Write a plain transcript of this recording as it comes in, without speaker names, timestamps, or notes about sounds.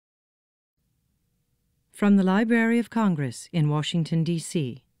From the Library of Congress in Washington,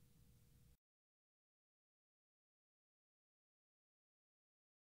 D.C.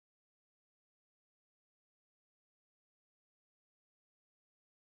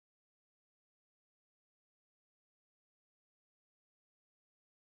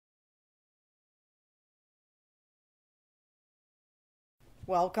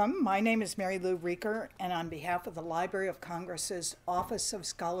 Welcome. My name is Mary Lou Reeker, and on behalf of the Library of Congress's Office of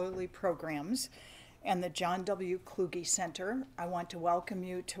Scholarly Programs and the John W. Kluge Center, I want to welcome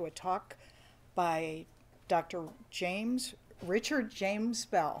you to a talk by Dr. Richard James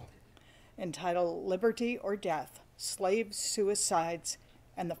Bell entitled Liberty or Death, Slaves, Suicides,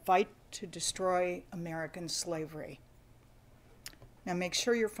 and the Fight to Destroy American Slavery. Now make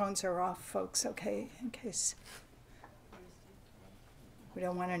sure your phones are off, folks, okay, in case we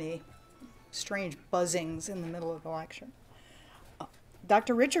don't want any strange buzzings in the middle of the lecture.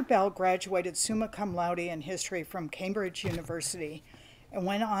 Dr. Richard Bell graduated summa cum laude in history from Cambridge University and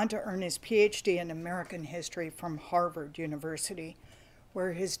went on to earn his PhD in American history from Harvard University,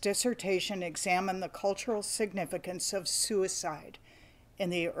 where his dissertation examined the cultural significance of suicide in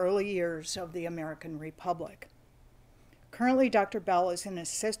the early years of the American Republic. Currently, Dr. Bell is an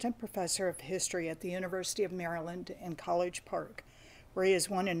assistant professor of history at the University of Maryland in College Park, where he has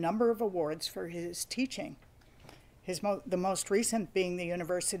won a number of awards for his teaching. The most recent being the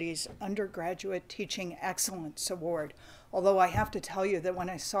university's Undergraduate Teaching Excellence Award. Although I have to tell you that when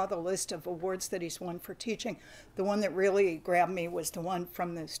I saw the list of awards that he's won for teaching, the one that really grabbed me was the one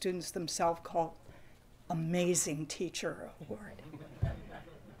from the students themselves called Amazing Teacher Award.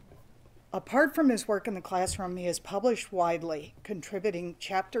 Apart from his work in the classroom, he has published widely, contributing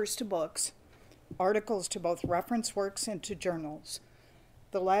chapters to books, articles to both reference works and to journals.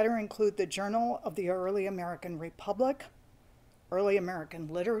 The latter include the Journal of the Early American Republic, Early American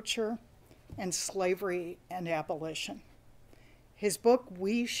Literature, and Slavery and Abolition. His book,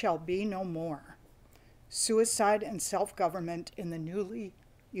 We Shall Be No More, Suicide and Self-Government in the Newly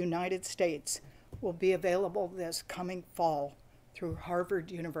United States, will be available this coming fall through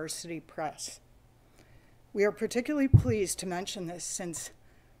Harvard University Press. We are particularly pleased to mention this since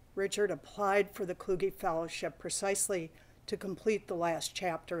Richard applied for the Kluge Fellowship precisely to complete the last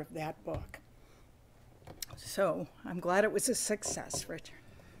chapter of that book. So I'm glad it was a success, Richard.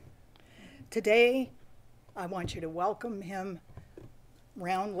 Today, I want you to welcome him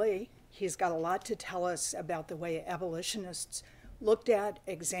roundly. He's got a lot to tell us about the way abolitionists looked at,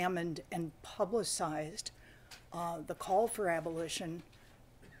 examined, and publicized the call for abolition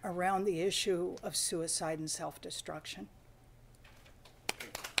around the issue of suicide and self-destruction.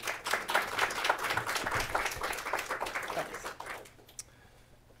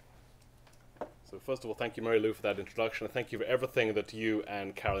 So first of all, thank you, Mary Lou, for that introduction. And thank you for everything that you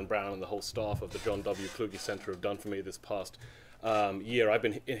and Carolyn Brown and the whole staff of the John W. Kluge Center have done for me this past year. I've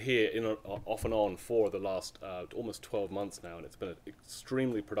been here off and on for the last almost 12 months now, and it's been an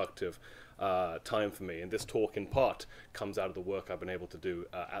extremely productive time for me. And this talk, in part, comes out of the work I've been able to do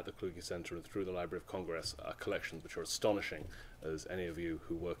at the Kluge Center and through the Library of Congress collections, which are astonishing, as any of you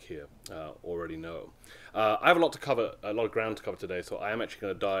who work here already know. I have a lot of ground to cover today, so I am actually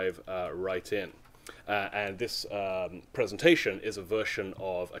going to dive right in. And this presentation is a version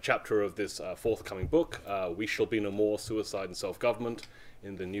of a chapter of this forthcoming book, We Shall Be No More, Suicide and Self-Government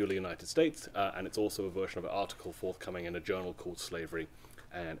in the Newly United States, and it's also a version of an article forthcoming in a journal called Slavery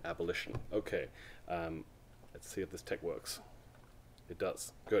and Abolition. Okay, let's see if this tech works. It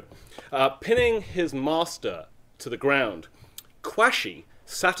does. Good. Pinning his master to the ground, Quashie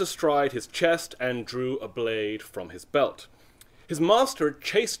sat astride his chest and drew a blade from his belt. His master had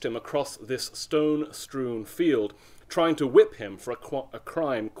chased him across this stone-strewn field, trying to whip him for a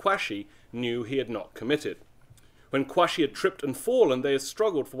crime Quashie knew he had not committed. When Quashie had tripped and fallen, they had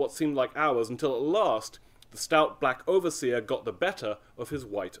struggled for what seemed like hours, until at last the stout black overseer got the better of his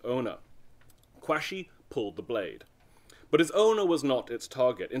white owner. Quashie pulled the blade. But his owner was not its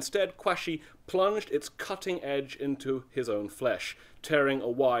target. Instead, Quashie plunged its cutting edge into his own flesh, tearing a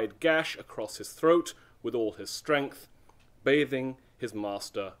wide gash across his throat with all his strength, bathing his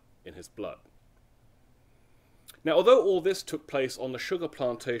master in his blood. Now, although all this took place on the sugar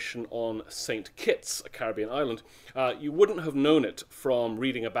plantation on St. Kitts, a Caribbean island, you wouldn't have known it from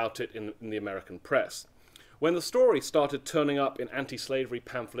reading about it in the American press. When the story started turning up in anti-slavery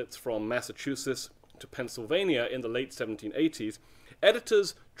pamphlets from Massachusetts to Pennsylvania in the late 1780s,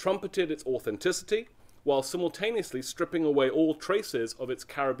 editors trumpeted its authenticity while simultaneously stripping away all traces of its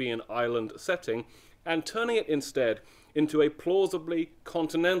Caribbean island setting and turning it instead into a plausibly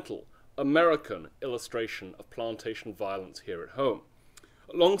continental American illustration of plantation violence here at home.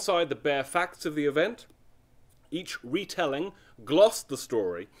 Alongside the bare facts of the event, Each retelling glossed the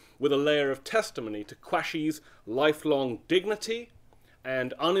story with a layer of testimony to Quashie's lifelong dignity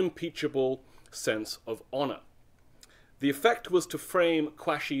and unimpeachable sense of honor. The effect was to frame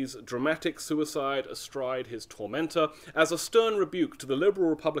Quashie's dramatic suicide astride his tormentor as a stern rebuke to the liberal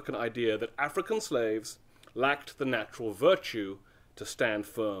Republican idea that African slaves lacked the natural virtue to stand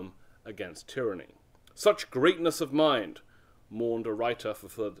firm against tyranny. Such greatness of mind, mourned a writer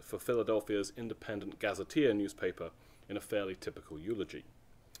for Philadelphia's Independent Gazetteer newspaper in a fairly typical eulogy.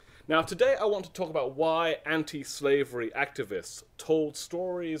 Now, today I want to talk about why anti-slavery activists told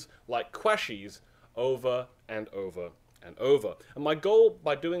stories like Quashie's over and over and over. And my goal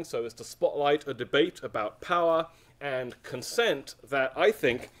by doing so is to spotlight a debate about power and consent that I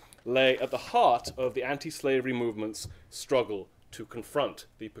think lay at the heart of the anti-slavery movement's struggle to confront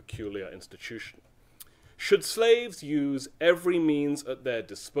the peculiar institution. Should slaves use every means at their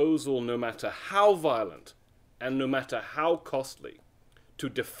disposal, no matter how violent and no matter how costly, to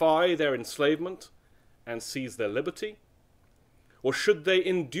defy their enslavement and seize their liberty? Or should they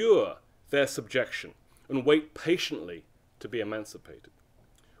endure their subjection and wait patiently to be emancipated?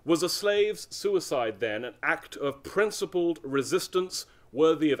 Was a slave's suicide then an act of principled resistance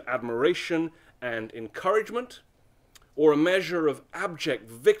worthy of admiration and encouragement, or a measure of abject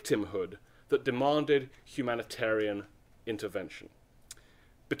victimhood that demanded humanitarian intervention?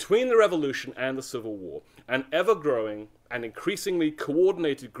 Between the Revolution and the Civil War, an ever-growing and increasingly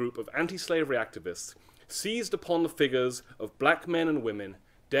coordinated group of anti-slavery activists seized upon the figures of black men and women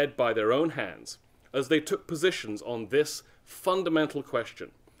dead by their own hands as they took positions on this fundamental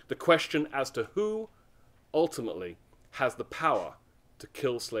question, the question as to who ultimately has the power to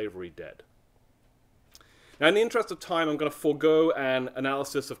kill slavery dead. Now, in the interest of time, I'm going to forego an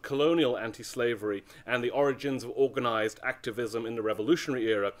analysis of colonial anti-slavery and the origins of organized activism in the Revolutionary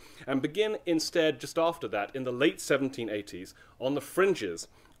era, and begin instead just after that, in the late 1780s, on the fringes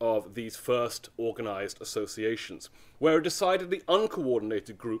of these first organized associations, where a decidedly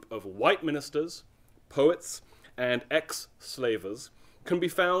uncoordinated group of white ministers, poets, and ex-slavers can be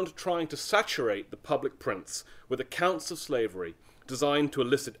found trying to saturate the public prints with accounts of slavery designed to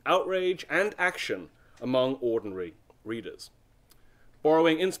elicit outrage and action among ordinary readers.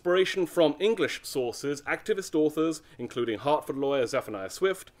 Borrowing inspiration from English sources, activist authors, including Hartford lawyer Zephaniah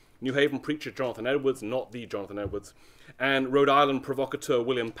Swift, New Haven preacher Jonathan Edwards, not the Jonathan Edwards, and Rhode Island provocateur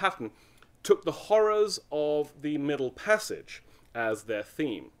William Patton, took the horrors of the Middle Passage as their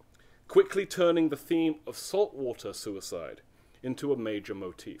theme, quickly turning the theme of saltwater suicide into a major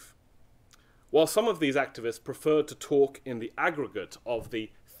motif. While some of these activists preferred to talk in the aggregate of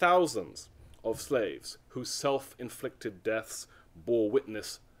the thousands of slaves whose self-inflicted deaths bore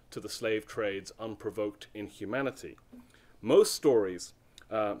witness to the slave trade's unprovoked inhumanity, most of these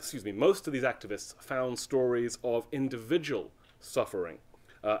activists found stories of individual suffering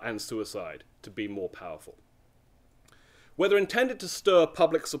and suicide to be more powerful. Whether intended to stir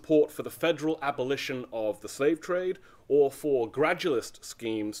public support for the federal abolition of the slave trade or for gradualist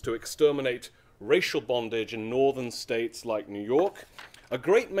schemes to exterminate racial bondage in northern states like New York, a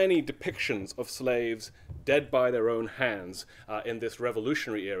great many depictions of slaves dead by their own hands in this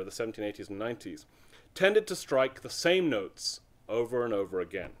revolutionary era, the 1780s and 90s, tended to strike the same notes over and over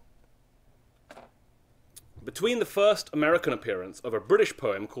again. Between the first American appearance of a British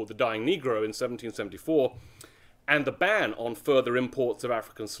poem called The Dying Negro in 1774 and the ban on further imports of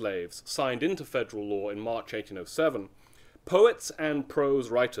African slaves signed into federal law in March 1807, poets and prose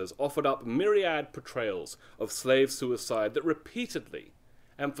writers offered up myriad portrayals of slave suicide that repeatedly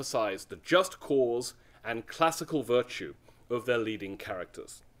emphasized the just cause and classical virtue of their leading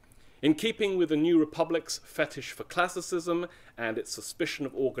characters. In keeping with the New Republic's fetish for classicism and its suspicion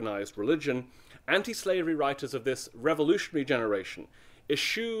of organized religion, anti-slavery writers of this revolutionary generation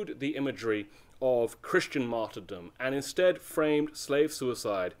eschewed the imagery of Christian martyrdom and instead framed slave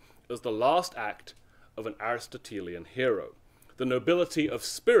suicide as the last act of an Aristotelian hero, the nobility of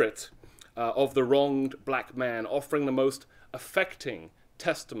spirit of the wronged black man offering the most affecting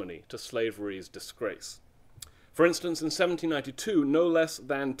testimony to slavery's disgrace. For instance, in 1792, no less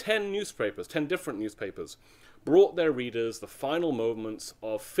than 10 different newspapers, brought their readers the final moments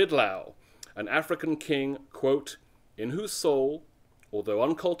of Fidlao, an African king, quote, in whose soul, although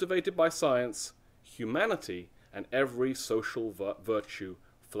uncultivated by science, humanity and every social virtue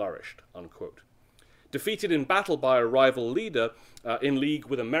flourished, unquote. Defeated in battle by a rival leader in league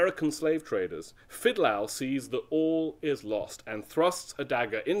with American slave traders, Fidlao sees that all is lost and thrusts a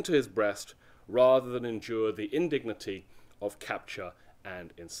dagger into his breast rather than endure the indignity of capture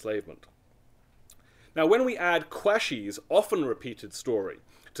and enslavement. Now, when we add Quashie's often repeated story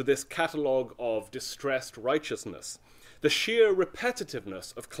to this catalogue of distressed righteousness. The sheer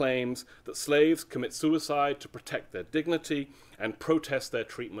repetitiveness of claims that slaves commit suicide to protect their dignity and protest their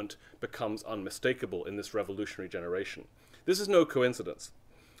treatment becomes unmistakable in this revolutionary generation. This is no coincidence.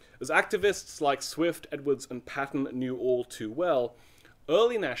 As activists like Swift, Edwards, and Patton knew all too well,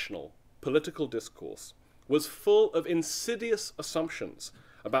 early national political discourse was full of insidious assumptions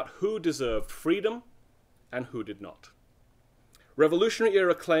about who deserved freedom and who did not. Revolutionary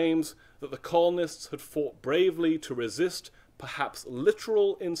era claims that the colonists had fought bravely to resist perhaps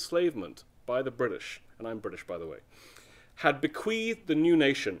literal enslavement by the British, and I'm British by the way, had bequeathed the new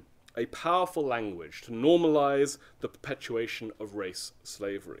nation a powerful language to normalize the perpetuation of race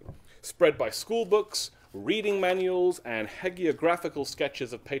slavery. Spread by school books, reading manuals, and hagiographical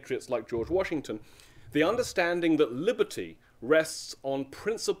sketches of patriots like George Washington, the understanding that liberty rests on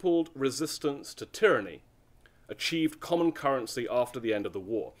principled resistance to tyranny achieved common currency after the end of the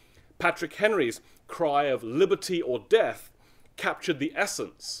war. Patrick Henry's cry of liberty or death captured the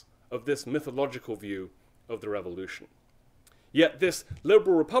essence of this mythological view of the revolution. Yet this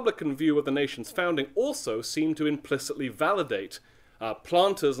liberal Republican view of the nation's founding also seemed to implicitly validate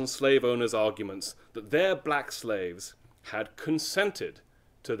planters and slave owners' arguments that their black slaves had consented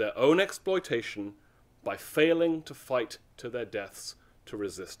to their own exploitation by failing to fight to their deaths to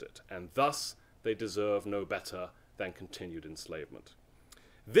resist it, and thus they deserve no better than continued enslavement.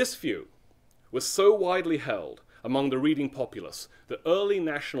 This view was so widely held among the reading populace that early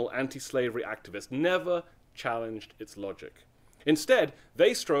national anti-slavery activists never challenged its logic. Instead,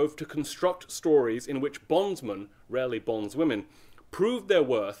 they strove to construct stories in which bondsmen, rarely bondswomen, proved their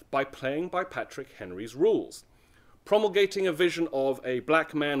worth by playing by Patrick Henry's rules, promulgating a vision of a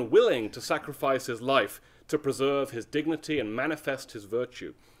black man willing to sacrifice his life to preserve his dignity and manifest his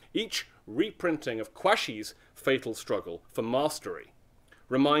virtue. Each reprinting of Quashie's fatal struggle for mastery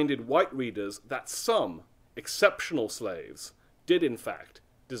reminded white readers that some exceptional slaves did in fact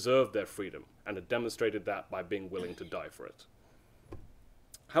deserve their freedom and had demonstrated that by being willing to die for it.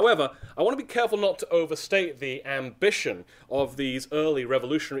 However, I want to be careful not to overstate the ambition of these early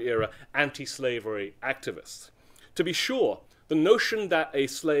Revolutionary era anti-slavery activists. To be sure, the notion that a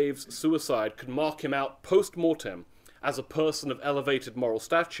slave's suicide could mark him out post-mortem as a person of elevated moral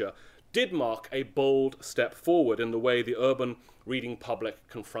stature did mark a bold step forward in the way the urban reading public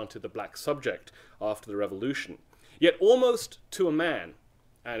confronted the black subject after the Revolution. Yet almost to a man,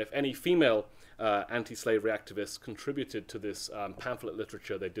 and if any female anti-slavery activists contributed to this pamphlet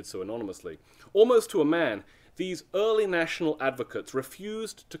literature, they did so anonymously, almost to a man, these early national advocates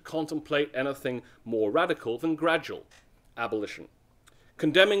refused to contemplate anything more radical than gradual abolition.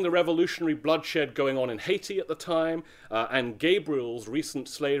 Condemning the revolutionary bloodshed going on in Haiti at the time and Gabriel's recent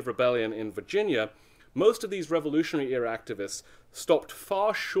slave rebellion in Virginia, most of these revolutionary era activists stopped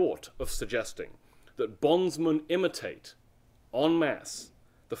far short of suggesting that bondsmen imitate, en masse,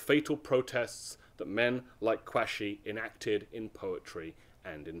 the fatal protests that men like Quashie enacted in poetry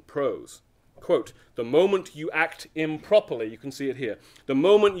and in prose. Quote, "The moment you act improperly," you can see it here, "the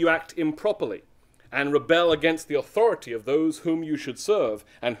moment you act improperly and rebel against the authority of those whom you should serve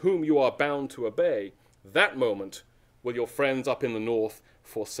and whom you are bound to obey, that moment will your friends up in the north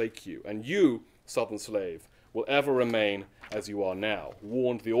forsake you, and you, Southern slave, will ever remain as you are now,"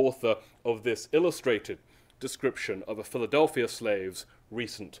 warned the author of this illustrated description of a Philadelphia slave's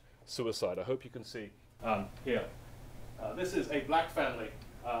recent suicide. I hope you can see here. This is a black family,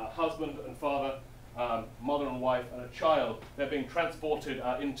 husband and father, mother and wife, and a child. They're being transported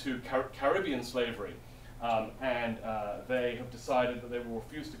into Caribbean slavery, and they have decided that they will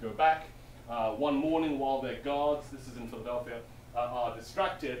refuse to go back. One morning while their guards, this is in Philadelphia, are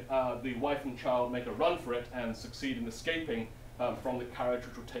distracted, the wife and child make a run for it and succeed in escaping from the carriage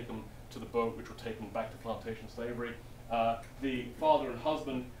which will take them to the boat which will take them back to plantation slavery. The father and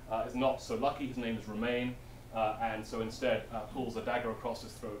husband is not so lucky. His name is Romain, and so instead pulls a dagger across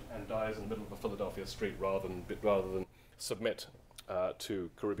his throat and dies in the middle of a Philadelphia street rather than submit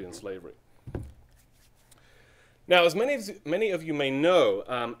to Caribbean slavery. Now, as many of you may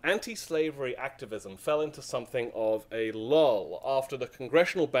know, anti-slavery activism fell into something of a lull after the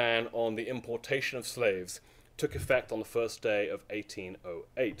congressional ban on the importation of slaves took effect on the first day of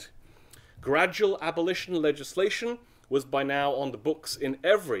 1808. Gradual abolition legislation was by now on the books in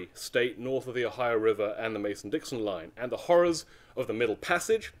every state north of the Ohio River and the Mason-Dixon line, and the horrors of the Middle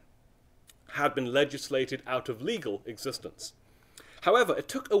Passage had been legislated out of legal existence. However, it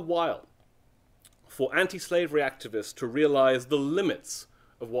took a while for anti-slavery activists to realize the limits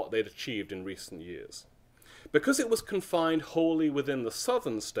of what they'd achieved in recent years. Because it was confined wholly within the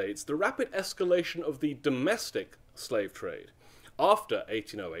southern states, the rapid escalation of the domestic slave trade after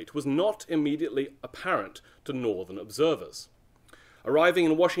 1808 was not immediately apparent to Northern observers. Arriving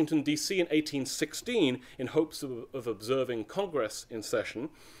in Washington, D.C. in 1816 in hopes of observing Congress in session,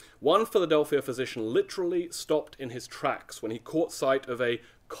 one Philadelphia physician literally stopped in his tracks when he caught sight of a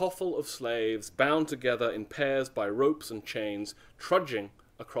coffle of slaves bound together in pairs by ropes and chains trudging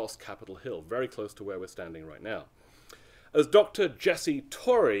across Capitol Hill, very close to where we're standing right now. As Dr. Jesse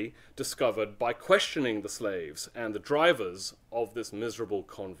Torrey discovered by questioning the slaves and the drivers of this miserable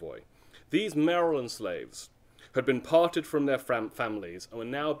convoy, these Maryland slaves had been parted from their families and were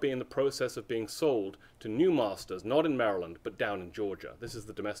now in the process of being sold to new masters, not in Maryland, but down in Georgia. This is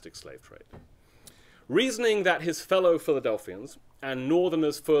the domestic slave trade. Reasoning that his fellow Philadelphians and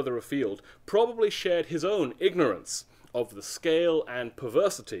Northerners further afield probably shared his own ignorance of the scale and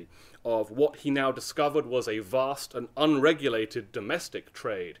perversity of what he now discovered was a vast and unregulated domestic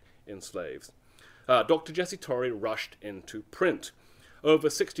trade in slaves, Dr. Jesse Torrey rushed into print. Over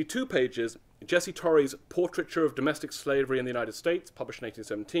 62 pages, Jesse Torrey's Portraiture of Domestic Slavery in the United States, published in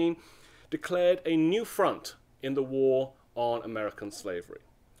 1817, declared a new front in the war on American slavery,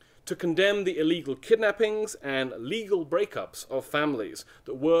 to condemn the illegal kidnappings and legal breakups of families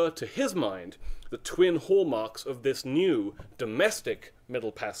that were, to his mind, the twin hallmarks of this new domestic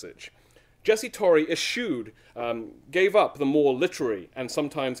Middle Passage. Jesse Torrey gave up the more literary and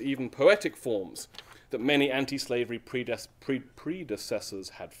sometimes even poetic forms that many anti-slavery predecessors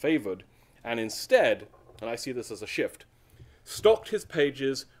had favored, and instead, and I see this as a shift, stocked his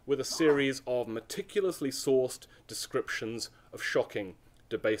pages with a series of meticulously sourced descriptions of shocking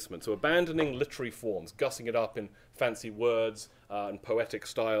debasement. So abandoning literary forms, gussing it up in fancy words and poetic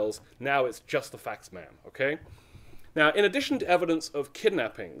styles, now it's just the facts, man, okay? Now, in addition to evidence of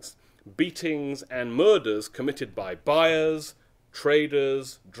kidnappings, beatings, and murders committed by buyers,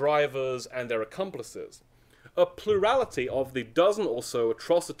 traders, drivers, and their accomplices, a plurality of the dozen or so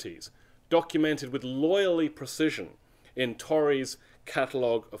atrocities documented with loyally precision in Torrey's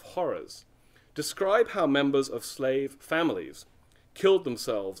catalogue of horrors describe how members of slave families killed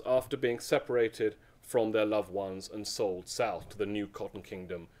themselves after being separated from their loved ones and sold south to the new Cotton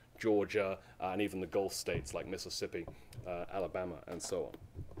Kingdom, Georgia, and even the Gulf states like Mississippi, Alabama, and so on.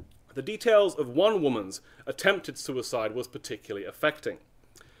 The details of one woman's attempted suicide was particularly affecting.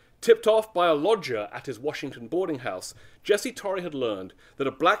 Tipped off by a lodger at his Washington boarding house, Jesse Torrey had learned that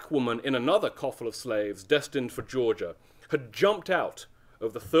a black woman in another coffle of slaves destined for Georgia had jumped out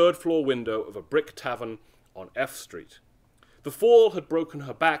of the third-floor window of a brick tavern on F Street. The fall had broken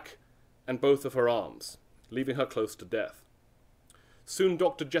her back and both of her arms, leaving her close to death. Soon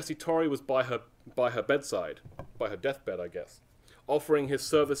Dr. Jesse Torrey was by her bedside, by her deathbed, I guess, offering his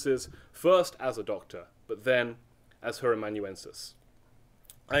services first as a doctor, but then as her amanuensis.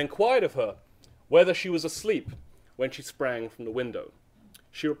 I inquired of her whether she was asleep when she sprang from the window.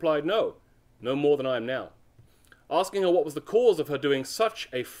 She replied, no more than I am now. Asking her what was the cause of her doing such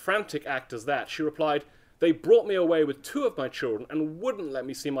a frantic act as that, she replied, they brought me away with 2 of my children and wouldn't let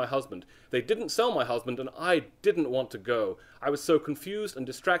me see my husband. They didn't sell my husband and I didn't want to go. I was so confused and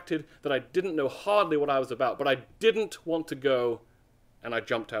distracted that I didn't know hardly what I was about, but I didn't want to go and I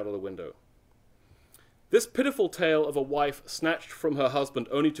jumped out of the window. This pitiful tale of a wife snatched from her husband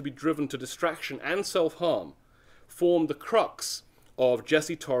only to be driven to distraction and self-harm formed the crux of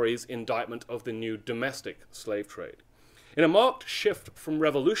Jesse Torrey's indictment of the new domestic slave trade. In a marked shift from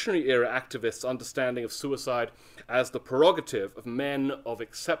Revolutionary-era activists' understanding of suicide as the prerogative of men of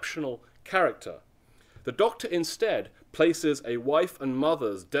exceptional character, the doctor instead places a wife and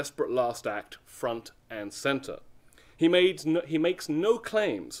mother's desperate last act front and center. He makes no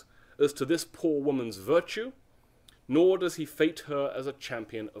claims as to this poor woman's virtue, nor does he fate her as a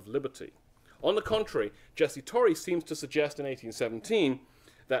champion of liberty. On the contrary, Jesse Torrey seems to suggest in 1817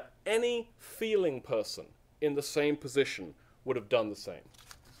 that any feeling person in the same position would have done the same.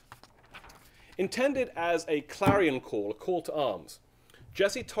 Intended as a clarion call, a call to arms,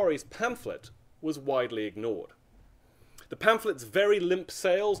 Jesse Torrey's pamphlet was widely ignored. The pamphlet's very limp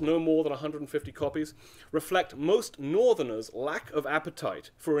sales, no more than 150 copies, reflect most Northerners' lack of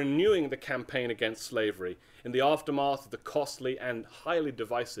appetite for renewing the campaign against slavery in the aftermath of the costly and highly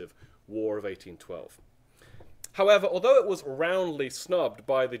divisive War of 1812. However, although it was roundly snubbed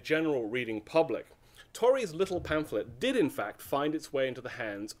by the general reading public, Torrey's little pamphlet did in fact find its way into the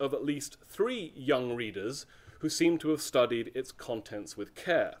hands of at least 3 young readers who seem to have studied its contents with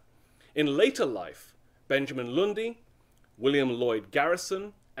care. In later life, Benjamin Lundy, William Lloyd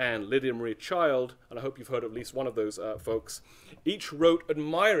Garrison, and Lydia Maria Child, and I hope you've heard at least one of those folks, each wrote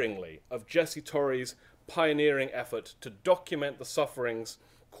admiringly of Jesse Torrey's pioneering effort to document the sufferings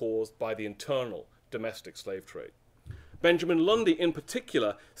caused by the internal domestic slave trade. Benjamin Lundy, in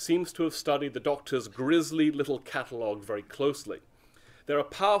particular, seems to have studied the doctor's grisly little catalogue very closely. There are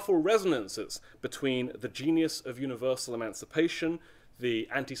powerful resonances between the genius of universal emancipation, the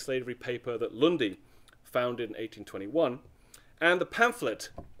anti-slavery paper that Lundy founded in 1821, and the pamphlet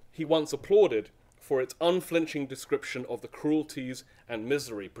he once applauded for its unflinching description of the cruelties and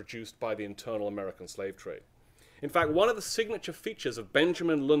misery produced by the internal American slave trade. In fact, one of the signature features of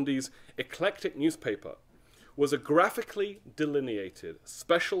Benjamin Lundy's eclectic newspaper was a graphically delineated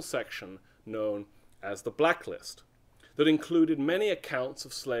special section known as the Blacklist that included many accounts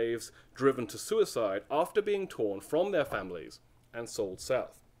of slaves driven to suicide after being torn from their families and sold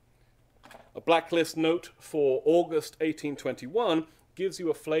south. A Blacklist note for August 1821 gives you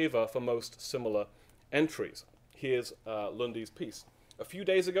a flavor for most similar entries. Here's Lundy's piece. A few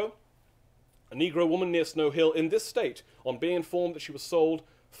days ago, a Negro woman near Snow Hill in this state, on being informed that she was sold,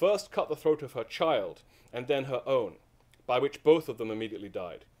 first cut the throat of her child and then her own, by which both of them immediately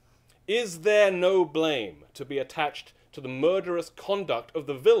died. Is there no blame to be attached to the murderous conduct of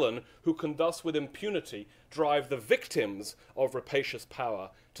the villain who can thus with impunity drive the victims of rapacious power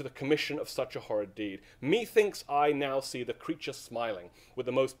to the commission of such a horrid deed? Methinks I now see the creature smiling with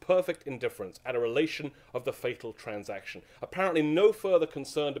the most perfect indifference at a relation of the fatal transaction, apparently no further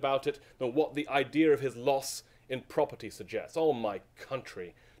concerned about it than what the idea of his loss in property suggests. O my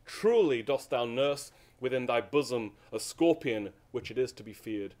country, truly dost thou nurse within thy bosom a scorpion which it is to be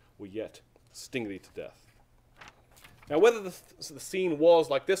feared will yet sting thee to death. Now, whether the scene was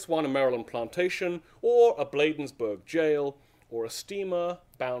like this one, a Maryland plantation, or a Bladensburg jail, or a steamer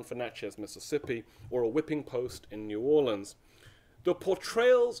bound for Natchez, Mississippi, or a whipping post in New Orleans, the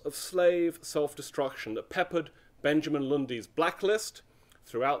portrayals of slave self-destruction that peppered Benjamin Lundy's Blacklist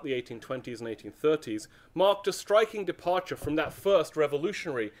throughout the 1820s and 1830s marked a striking departure from that first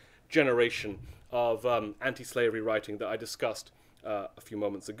revolutionary generation of anti-slavery writing that I discussed a few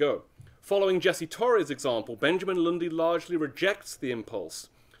moments ago. Following Jesse Torres' example, Benjamin Lundy largely rejects the impulse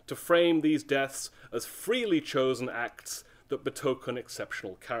to frame these deaths as freely chosen acts that betoken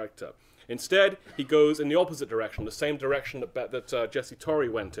exceptional character. Instead, he goes in the opposite direction, the same direction that Jesse Torres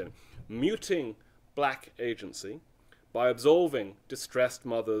went in, muting black agency by absolving distressed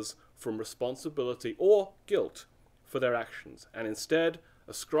mothers from responsibility or guilt for their actions, and instead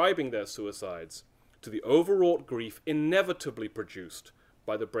ascribing their suicides to the overwrought grief inevitably produced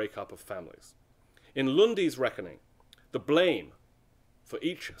by the breakup of families. In Lundy's reckoning, the blame for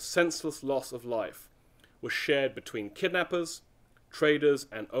each senseless loss of life was shared between kidnappers, traders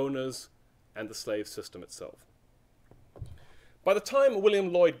and owners, and the slave system itself. By the time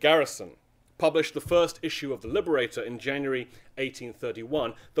William Lloyd Garrison published the first issue of The Liberator in January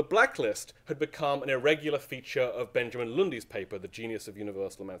 1831, the Blacklist had become an irregular feature of Benjamin Lundy's paper, The Genius of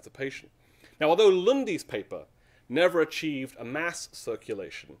Universal Emancipation. Now, although Lundy's paper never achieved a mass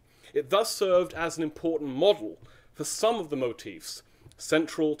circulation, it thus served as an important model for some of the motifs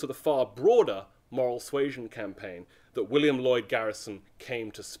central to the far broader moral suasion campaign that William Lloyd Garrison came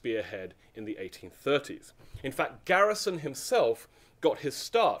to spearhead in the 1830s. In fact, Garrison himself got his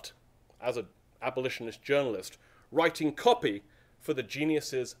start as an abolitionist journalist writing copy for the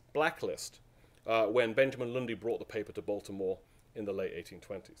Genius's Blacklist when Benjamin Lundy brought the paper to Baltimore in the late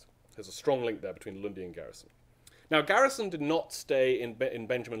 1820s. There's a strong link there between Lundy and Garrison. Now, Garrison did not stay in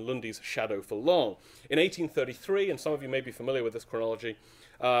Benjamin Lundy's shadow for long. In 1833, and some of you may be familiar with this chronology,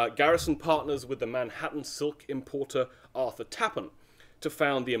 Garrison partners with the Manhattan silk importer Arthur Tappan to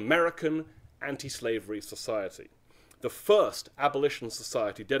found the American Anti-Slavery Society, the first abolition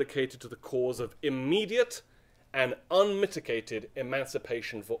society dedicated to the cause of immediate and unmitigated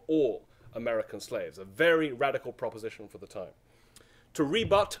emancipation for all American slaves, a very radical proposition for the time. To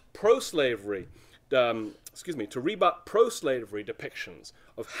rebut pro-slavery depictions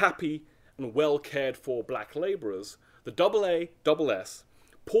of happy and well-cared-for black laborers, the AASS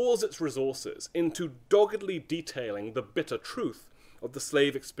pours its resources into doggedly detailing the bitter truth of the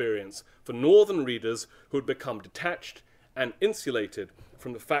slave experience for northern readers who had become detached and insulated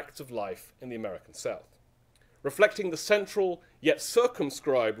from the facts of life in the American South, reflecting the central yet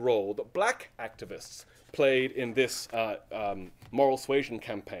circumscribed role that black activists played in this moral suasion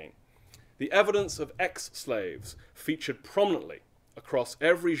campaign. The evidence of ex-slaves featured prominently across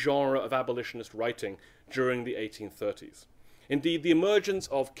every genre of abolitionist writing during the 1830s. Indeed, the emergence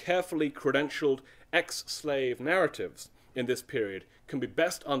of carefully credentialed ex-slave narratives in this period can be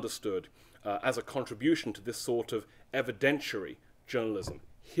best understood as a contribution to this sort of evidentiary journalism.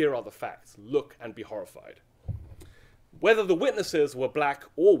 Here are the facts. Look and be horrified. Whether the witnesses were black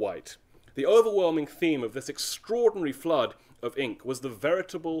or white, the overwhelming theme of this extraordinary flood of ink was the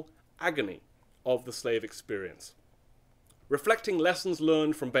veritable agony of the slave experience. Reflecting lessons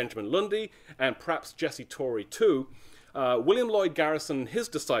learned from Benjamin Lundy, and perhaps Jesse Torrey too, William Lloyd Garrison and his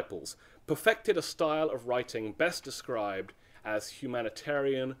disciples perfected a style of writing best described as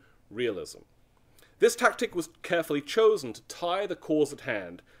humanitarian realism. This tactic was carefully chosen to tie the cause at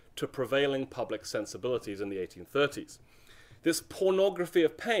hand to prevailing public sensibilities in the 1830s. This pornography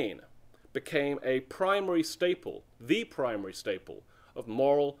of pain became a primary staple, the primary staple, of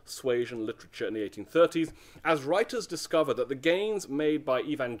moral suasion literature in the 1830s, as writers discovered that the gains made by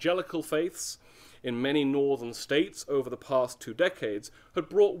evangelical faiths in many northern states over the past 2 decades had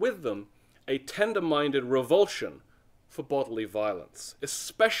brought with them a tender-minded revulsion for bodily violence,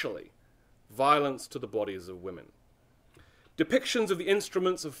 especially violence to the bodies of women. Depictions of the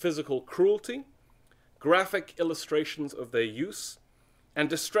instruments of physical cruelty, graphic illustrations of their use, and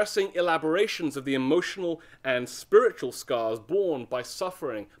distressing elaborations of the emotional and spiritual scars borne by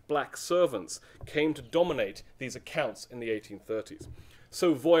suffering black servants came to dominate these accounts in the 1830s.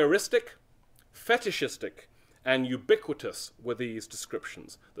 So voyeuristic, fetishistic, and ubiquitous were these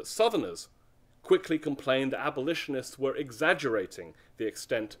descriptions that Southerners quickly complained that abolitionists were exaggerating the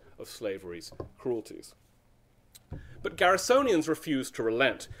extent of slavery's cruelties. But Garrisonians refused to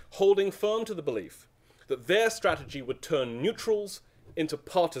relent, holding firm to the belief that their strategy would turn neutrals into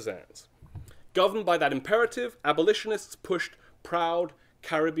partisans. Governed by that imperative, abolitionists pushed proud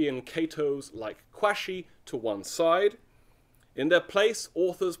Caribbean Catos like Quashie to one side. In their place,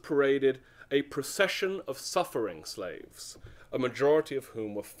 authors paraded a procession of suffering slaves, a majority of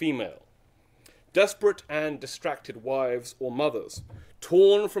whom were female. Desperate and distracted wives or mothers,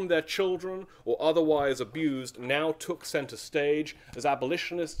 torn from their children or otherwise abused, now took center stage as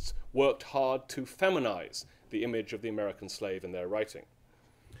abolitionists worked hard to feminize the image of the American slave in their writing.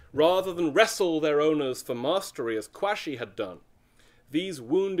 Rather than wrestle their owners for mastery as Quashie had done, these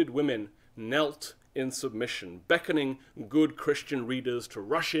wounded women knelt in submission, beckoning good Christian readers to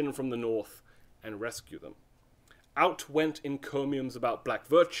rush in from the north and rescue them. Out went encomiums about black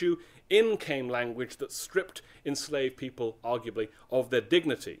virtue, in came language that stripped enslaved people, arguably, of their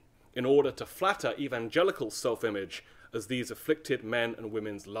dignity in order to flatter evangelical self-image as these afflicted men and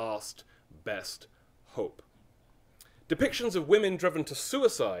women's last, best hope. Depictions of women driven to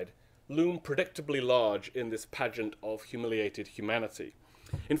suicide loom predictably large in this pageant of humiliated humanity.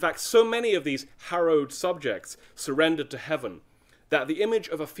 In fact, so many of these harrowed subjects surrendered to heaven that the image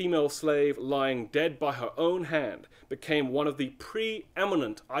of a female slave lying dead by her own hand became one of the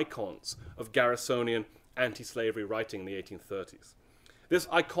preeminent icons of Garrisonian anti-slavery writing in the 1830s. This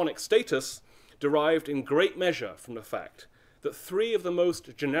iconic status derived in great measure from the fact that 3 of the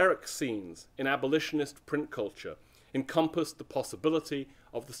most generic scenes in abolitionist print culture encompassed the possibility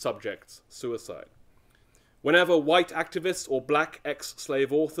of the subject's suicide. Whenever white activists or black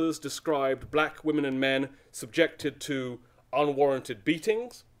ex-slave authors described black women and men subjected to unwarranted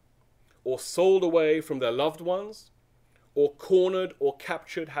beatings, or sold away from their loved ones, or cornered or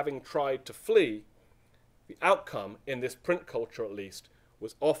captured having tried to flee, the outcome, in this print culture at least,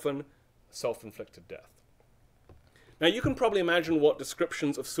 was often self-inflicted death. Now you can probably imagine what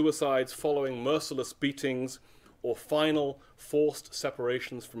descriptions of suicides following merciless beatings or final forced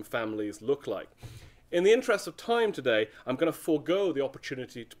separations from families look like. In the interest of time today, I'm going to forego the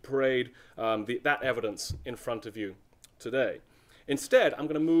opportunity to parade that evidence in front of you today. Instead, I'm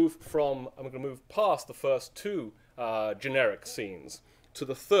going to move past the first 2 generic scenes to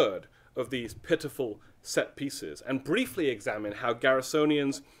the third of these pitiful set pieces and briefly examine how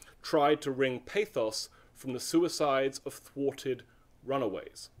Garrisonians tried to wring pathos from the suicides of thwarted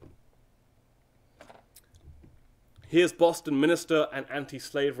runaways. Here's Boston minister and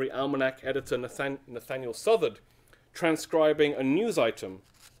anti-slavery almanac editor Nathaniel Southard transcribing a news item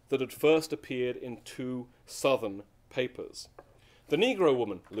that had first appeared in 2 Southern papers. The Negro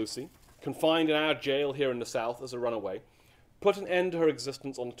woman, Lucy, confined in our jail here in the South as a runaway, put an end to her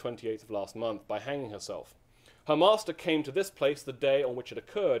existence on the 28th of last month by hanging herself. Her master came to this place the day on which it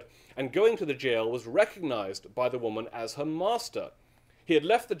occurred, and going to the jail was recognized by the woman as her master. He had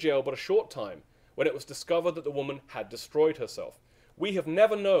left the jail but a short time when it was discovered that the woman had destroyed herself. We have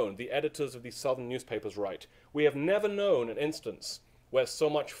never known, the editors of these Southern newspapers write, we have never known an instance where so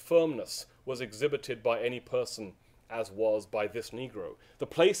much firmness was exhibited by any person as was by this Negro. The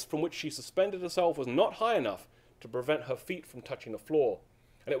place from which she suspended herself was not high enough to prevent her feet from touching the floor,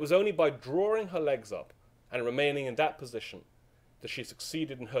 and it was only by drawing her legs up and remaining in that position that she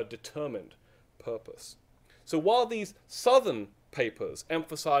succeeded in her determined purpose. So while these Southern papers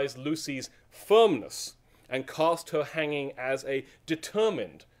emphasized Lucy's firmness and cast her hanging as a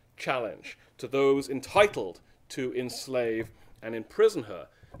determined challenge to those entitled to enslave and imprison her,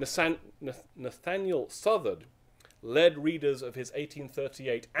 Nathaniel Southard led readers of his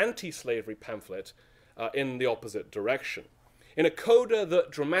 1838 anti-slavery pamphlet in the opposite direction. In a coda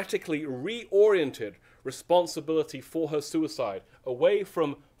that dramatically reoriented responsibility for her suicide away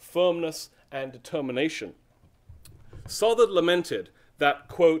from firmness and determination, Southard lamented that,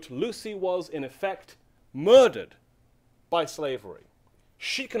 quote, Lucy was in effect murdered by slavery.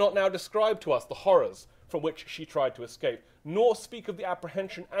 She cannot now describe to us the horrors from which she tried to escape, nor speak of the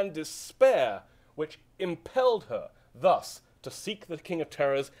apprehension and despair which impelled her thus to seek the King of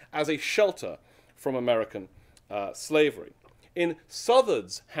Terrors as a shelter from American slavery. In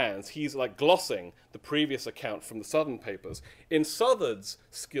Southard's hands, he's like glossing the previous account from the Southern papers. In Southard's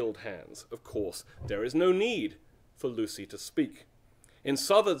skilled hands, of course, there is no need for Lucy to speak. In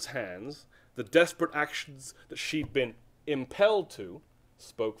Southard's hands, the desperate actions that she'd been impelled to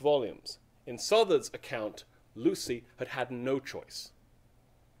spoke volumes. In Southard's account, Lucy had had no choice.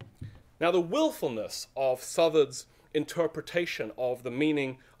 Now, the willfulness of Southard's interpretation of the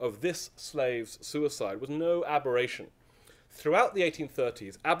meaning of this slave's suicide was no aberration. Throughout the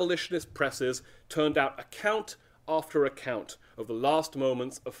 1830s, abolitionist presses turned out account after account of the last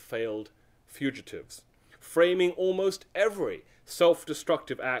moments of failed fugitives, framing almost every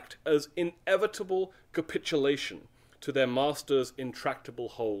self-destructive act as inevitable capitulation to their master's intractable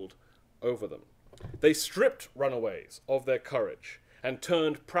hold over them. They stripped runaways of their courage and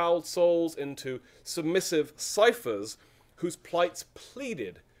turned proud souls into submissive ciphers whose plights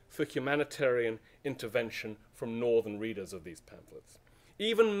pleaded for humanitarian intervention from northern readers of these pamphlets.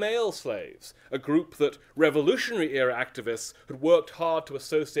 Even male slaves, a group that Revolutionary-era activists had worked hard to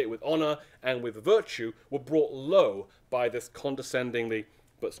associate with honor and with virtue, were brought low by this condescendingly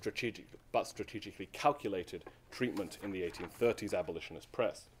but strategically calculated treatment in the 1830s abolitionist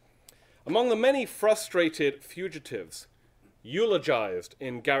press. Among the many frustrated fugitives eulogized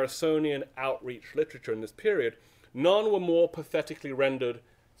in Garrisonian outreach literature in this period, none were more pathetically rendered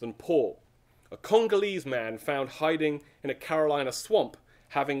than Paul, a Congolese man found hiding in a Carolina swamp,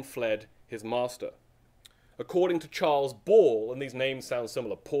 having fled his master. According to Charles Ball, and these names sound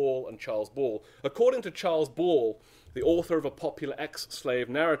similar, Paul and Charles Ball, according to Charles Ball, the author of a popular ex-slave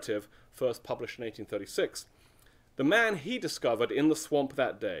narrative, first published in 1836, the man he discovered in the swamp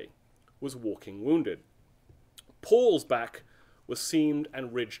that day was walking wounded. Paul's back was seamed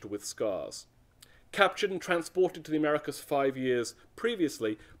and ridged with scars. Captured and transported to the Americas 5 years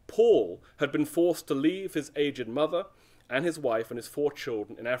previously, Paul had been forced to leave his aged mother and his wife and his 4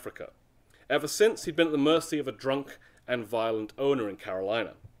 children in Africa. Ever since, he'd been at the mercy of a drunk and violent owner in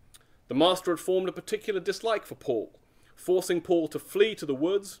Carolina. The master had formed a particular dislike for Paul, forcing Paul to flee to the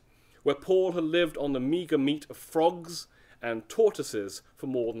woods, where Paul had lived on the meager meat of frogs and tortoises for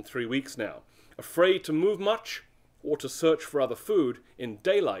more than 3 weeks now, afraid to move much or to search for other food in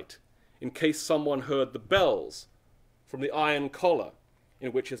daylight in case someone heard the bells from the iron collar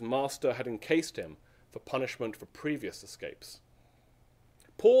in which his master had encased him for punishment for previous escapes.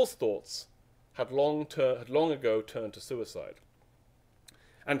 Paul's thoughts had long ago turned to suicide.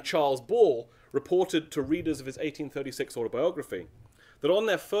 And Charles Ball reported to readers of his 1836 autobiography that on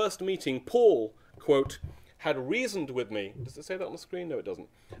their first meeting, Paul, quote, had reasoned with me. Does it say that on the screen? No, it doesn't.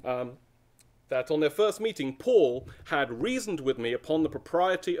 That on their first meeting, Paul had reasoned with me upon the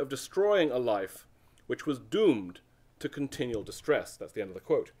propriety of destroying a life which was doomed to continual distress. That's the end of the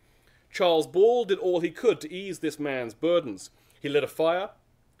quote. Charles Ball did all he could to ease this man's burdens. He lit a fire,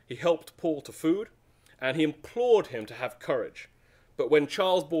 he helped Paul to food, and he implored him to have courage. But when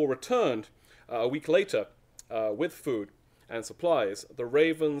Charles Ball returned a week later with food and supplies, the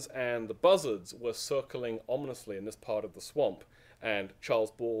ravens and the buzzards were circling ominously in this part of the swamp, and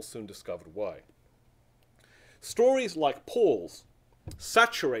Charles Ball soon discovered why. Stories like Paul's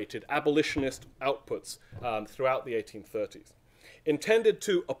saturated abolitionist outputs throughout the 1830s, intended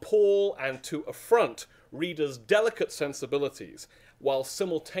to appall and to affront readers' delicate sensibilities while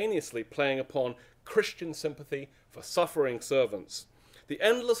simultaneously playing upon Christian sympathy for suffering servants. The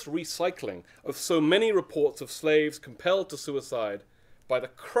endless recycling of so many reports of slaves compelled to suicide by the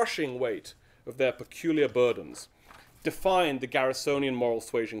crushing weight of their peculiar burdens defined the Garrisonian moral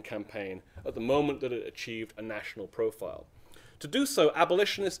suasion campaign at the moment that it achieved a national profile. To do so,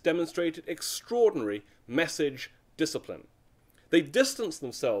 abolitionists demonstrated extraordinary message discipline. They distanced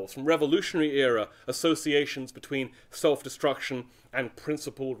themselves from Revolutionary-era associations between self-destruction and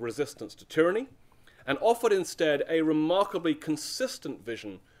principled resistance to tyranny, and offered instead a remarkably consistent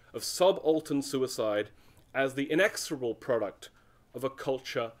vision of subaltern suicide as the inexorable product of a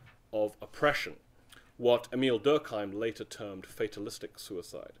culture of oppression, what Emile Durkheim later termed fatalistic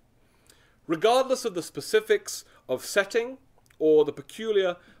suicide. Regardless of the specifics of setting or the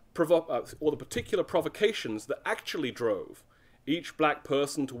peculiar or the particular provocations that actually drove each black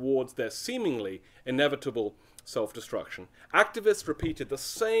person towards their seemingly inevitable self-destruction. Activists repeated the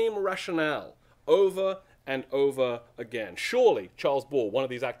same rationale over and over again. Surely, Charles Ball, one of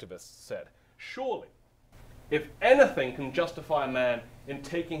these activists, said, surely, if anything can justify a man in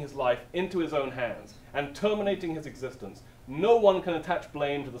taking his life into his own hands and terminating his existence, no one can attach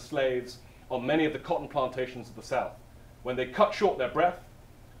blame to the slaves on many of the cotton plantations of the South, when they cut short their breath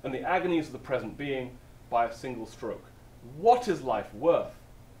and the agonies of the present being by a single stroke. What is life worth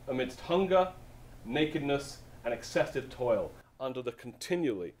amidst hunger, nakedness, and excessive toil under the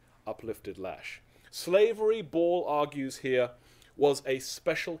continually uplifted lash? Slavery, Ball argues here, was a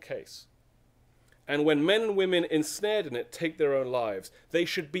special case. And when men and women ensnared in it take their own lives, they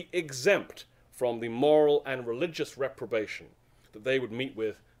should be exempt from the moral and religious reprobation that they would meet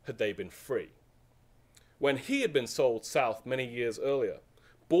with had they been free. When he had been sold south many years earlier,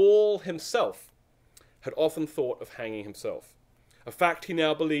 Ball himself had often thought of hanging himself, a fact he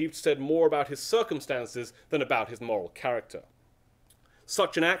now believed said more about his circumstances than about his moral character.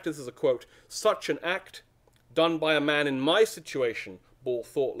 Such an act, this is a quote, such an act done by a man in my situation, Ball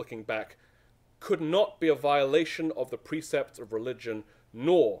thought looking back, could not be a violation of the precepts of religion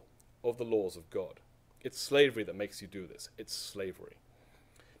nor of the laws of God. It's slavery that makes you do this. It's slavery.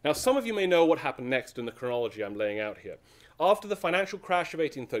 Now, some of you may know what happened next in the chronology I'm laying out here. After the financial crash of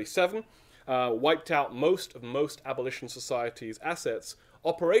 1837 wiped out most abolition societies' assets,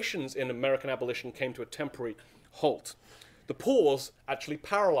 operations in American abolition came to a temporary halt. The pause actually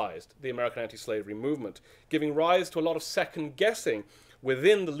paralyzed the American anti-slavery movement, giving rise to a lot of second-guessing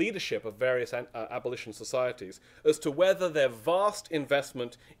within the leadership of various abolition societies as to whether their vast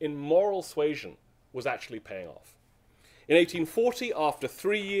investment in moral suasion was actually paying off. In 1840, after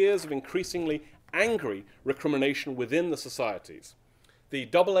 3 years of increasingly angry recrimination within the societies, the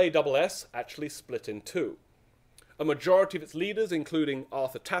AASS actually split in two. A majority of its leaders, including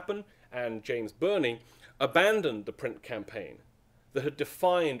Arthur Tappan and James Burney, abandoned the print campaign that had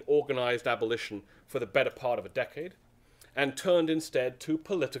defined organized abolition for the better part of a decade, and turned instead to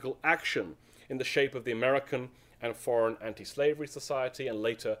political action in the shape of the American and Foreign Anti-Slavery Society and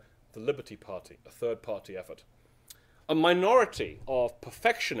later the Liberty Party, a third-party effort. A minority of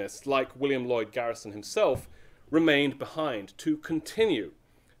perfectionists like William Lloyd Garrison himself remained behind to continue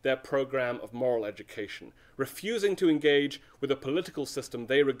their program of moral education, refusing to engage with a political system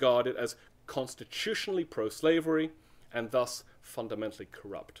they regarded as constitutionally pro-slavery and thus fundamentally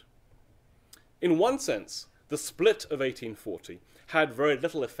corrupt. In one sense, the split of 1840 had very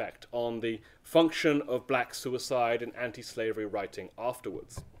little effect on the function of black suicide and anti-slavery writing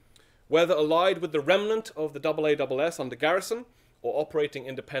afterwards. Whether allied with the remnant of the AASS under Garrison or operating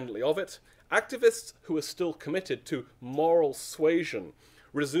independently of it, activists who were still committed to moral suasion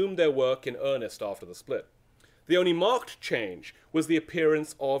resumed their work in earnest after the split. The only marked change was the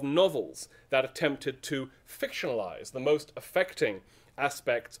appearance of novels that attempted to fictionalize the most affecting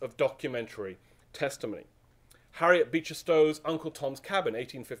aspects of documentary testimony. Harriet Beecher Stowe's Uncle Tom's Cabin,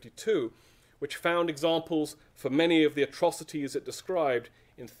 1852, which found examples for many of the atrocities it described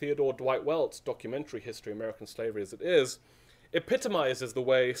in Theodore Dwight Welt's documentary history, American Slavery as It Is, epitomizes the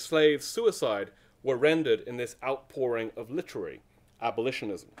way slave suicide were rendered in this outpouring of literary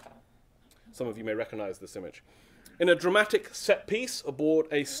abolitionism. Some of you may recognize this image. In a dramatic set piece aboard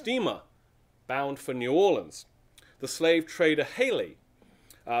a steamer bound for New Orleans, the slave trader Haley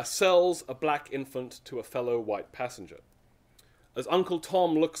sells a black infant to a fellow white passenger. As Uncle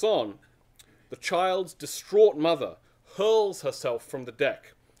Tom looks on, the child's distraught mother hurls herself from the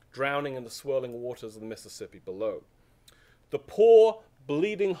deck, drowning in the swirling waters of the Mississippi below. The poor,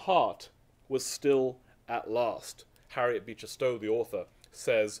 bleeding heart was still at last, Harriet Beecher Stowe, the author,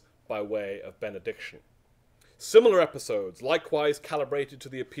 says by way of benediction. Similar episodes, likewise calibrated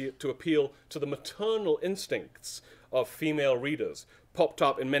to appeal to the maternal instincts of female readers, popped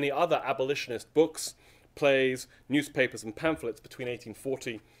up in many other abolitionist books, plays, newspapers, and pamphlets between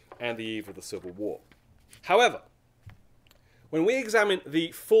 1840 and the eve of the Civil War. However, when we examine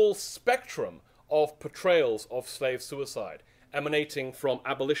the full spectrum of portrayals of slave suicide emanating from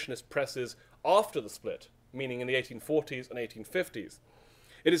abolitionist presses after the split, meaning in the 1840s and 1850s,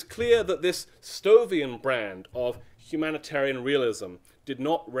 it is clear that this Stovian brand of humanitarian realism did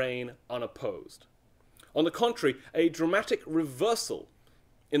not reign unopposed. On the contrary, a dramatic reversal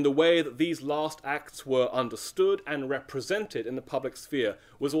in the way that these last acts were understood and represented in the public sphere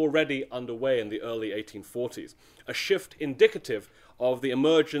was already underway in the early 1840s, a shift indicative of the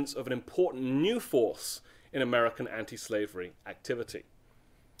emergence of an important new force in American anti-slavery activity.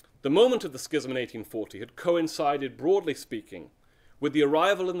 The moment of the schism in 1840 had coincided, broadly speaking, with the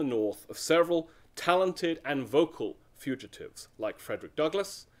arrival in the North of several talented and vocal fugitives like Frederick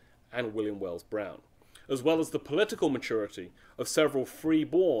Douglass and William Wells Brown, as well as the political maturity of several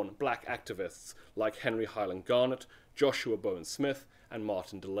free-born black activists like Henry Highland Garnet, Joshua Bowen Smith, and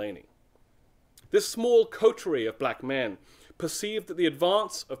Martin Delany. This small coterie of black men perceived that the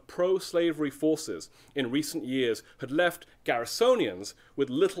advance of pro-slavery forces in recent years had left Garrisonians with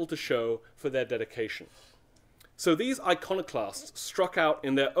little to show for their dedication. So these iconoclasts struck out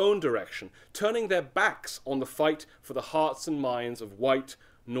in their own direction, turning their backs on the fight for the hearts and minds of white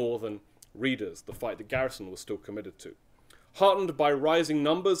Northern readers, the fight that Garrison was still committed to. Heartened by rising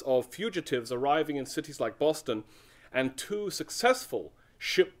numbers of fugitives arriving in cities like Boston and two successful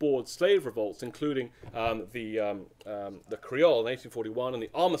shipboard slave revolts, including the Creole in 1841 and the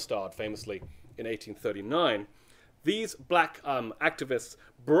Amistad, famously, in 1839, these black activists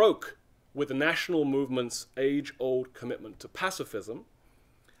broke with the national movement's age-old commitment to pacifism,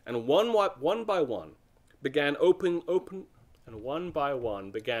 and one by one began openly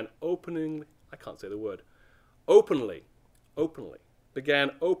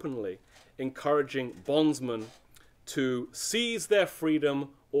encouraging bondsmen to seize their freedom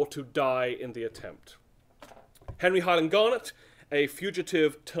or to die in the attempt. Henry Highland Garnet, a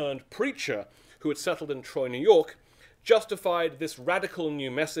fugitive turned preacher who had settled in Troy, New York, justified this radical new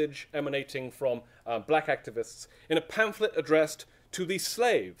message emanating from black activists in a pamphlet addressed to the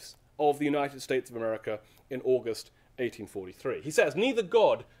slaves of the United States of America in August 1843. He says, "Neither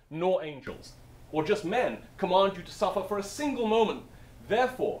God nor angels, or just men, command you to suffer for a single moment.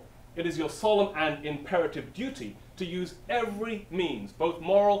 Therefore, it is your solemn and imperative duty to use every means, both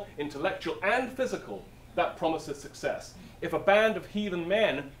moral, intellectual, and physical, that promises success. If a band of heathen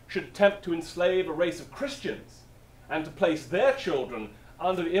men should attempt to enslave a race of Christians, and to place their children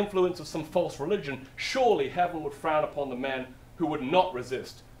under the influence of some false religion, surely heaven would frown upon the men who would not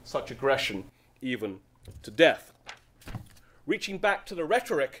resist such aggression, even to death." Reaching back to the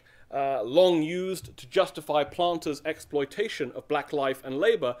rhetoric long used to justify planters' exploitation of black life and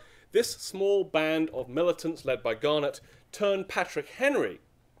labor, this small band of militants led by Garnet turned Patrick Henry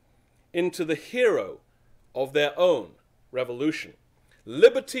into the hero of their own revolution.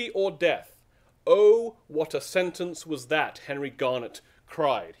 "Liberty or death. Oh, what a sentence was that," Henry Garnet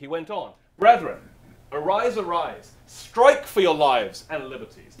cried. He went on, "Brethren, arise, arise, strike for your lives and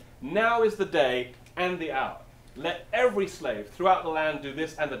liberties. Now is the day and the hour. Let every slave throughout the land do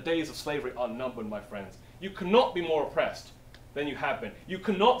this, and the days of slavery are numbered, my friends. You cannot be more oppressed than you have been. You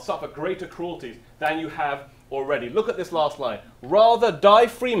cannot suffer greater cruelties than you have already." Look at this last line. "Rather die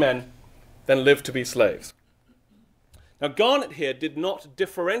free men than live to be slaves." Now, Garnet here did not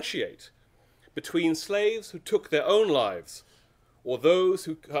differentiate between slaves who took their own lives or those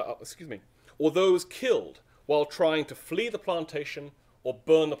killed while trying to flee the plantation or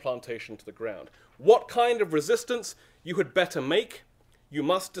burn the plantation to the ground. What kind of resistance you had better make, you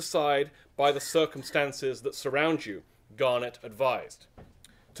must decide by the circumstances that surround you, Garnet advised.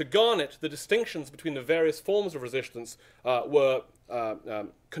 To Garnet, the distinctions between the various forms of resistance were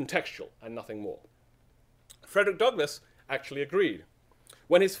contextual and nothing more. Frederick Douglass actually agreed.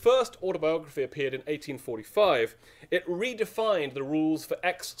 When his first autobiography appeared in 1845, it redefined the rules for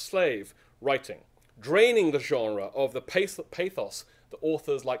ex-slave writing, draining the genre of the pathos that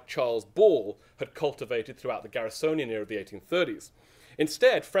authors like Charles Ball had cultivated throughout the Garrisonian era of the 1830s.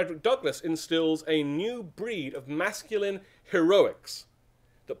 Instead, Frederick Douglass instills a new breed of masculine heroics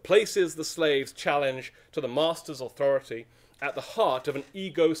that places the slave's challenge to the master's authority at the heart of an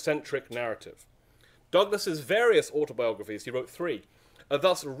egocentric narrative. Douglass's various autobiographies, he wrote 3, are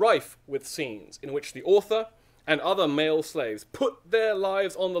thus rife with scenes in which the author and other male slaves put their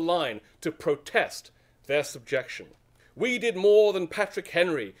lives on the line to protest their subjection. "We did more than Patrick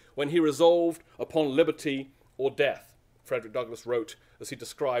Henry when he resolved upon liberty or death," Frederick Douglass wrote as he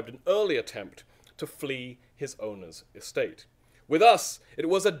described an early attempt to flee his owner's estate. "With us, it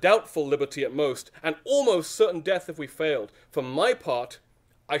was a doubtful liberty at most, and almost certain death if we failed. For my part,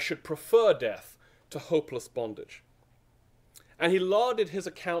 I should prefer death to hopeless bondage." And he lauded his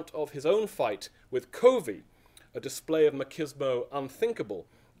account of his own fight with Covey, a display of machismo unthinkable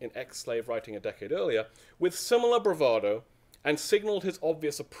in ex-slave writing a decade earlier, with similar bravado, and signaled his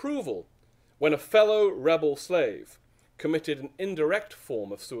obvious approval when a fellow rebel slave committed an indirect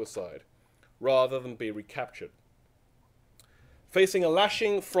form of suicide rather than be recaptured. Facing a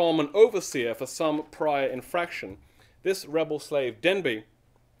lashing from an overseer for some prior infraction, this rebel slave, Denby,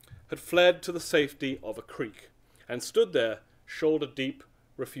 had fled to the safety of a creek and stood there shoulder deep,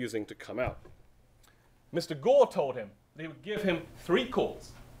 refusing to come out. Mr. Gore told him that he would give him 3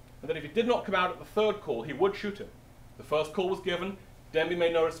 calls, and that if he did not come out at the 3rd call, he would shoot him. The first call was given, Denby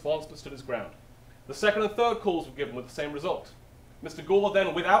made no response but stood his ground. The second and third calls were given with the same result. Mr. Gawler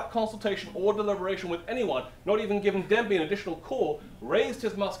then, without consultation or deliberation with anyone, not even giving Denby an additional call, raised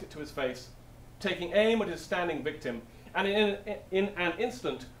his musket to his face, taking aim at his standing victim, and in an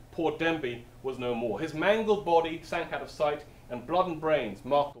instant, poor Denby was no more. His mangled body sank out of sight, and blood and brains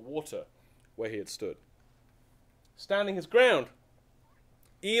marked the water where he had stood. Standing his ground,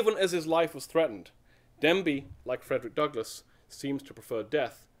 even as his life was threatened, Denby, like Frederick Douglass, seems to prefer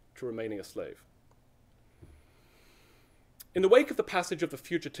death to remaining a slave. In the wake of the passage of the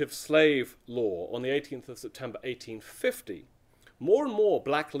Fugitive Slave Law on the 18th of September 1850, more and more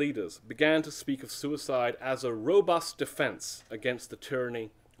black leaders began to speak of suicide as a robust defense against the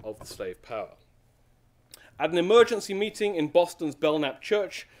tyranny of the slave power. At an emergency meeting in Boston's Belknap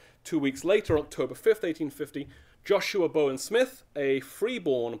Church 2 weeks later, October 5th, 1850, Joshua Bowen Smith, a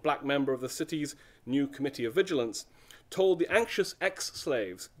freeborn black member of the city's new Committee of Vigilance, told the anxious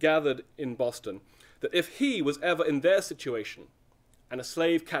ex-slaves gathered in Boston that if he was ever in their situation and a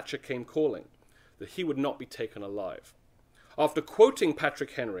slave catcher came calling, that he would not be taken alive. After quoting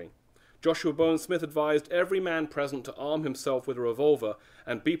Patrick Henry, Joshua Bowen Smith advised every man present to arm himself with a revolver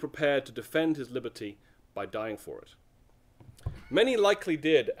and be prepared to defend his liberty by dying for it. Many likely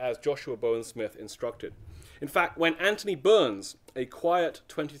did as Joshua Bowen Smith instructed. In fact, when Anthony Burns, a quiet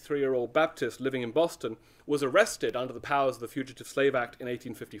 23-year-old Baptist living in Boston, was arrested under the powers of the Fugitive Slave Act in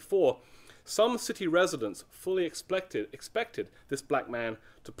 1854, some city residents fully expected this black man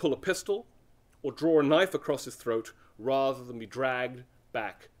to pull a pistol or draw a knife across his throat rather than be dragged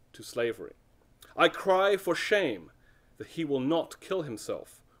back to slavery. "I cry for shame that he will not kill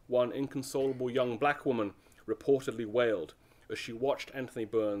himself," one inconsolable young black woman reportedly wailed as she watched Anthony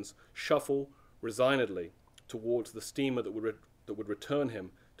Burns shuffle resignedly towards the steamer that would return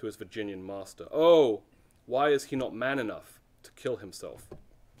him to his Virginian master. Oh, why is he not man enough to kill himself?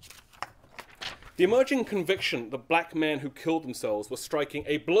 The emerging conviction that black men who killed themselves were striking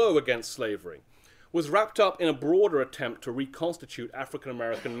a blow against slavery was wrapped up in a broader attempt to reconstitute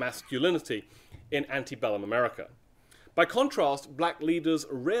African-American masculinity in antebellum America. By contrast, black leaders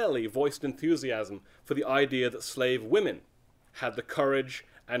rarely voiced enthusiasm for the idea that slave women had the courage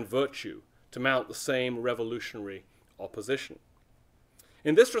and virtue to mount the same revolutionary opposition.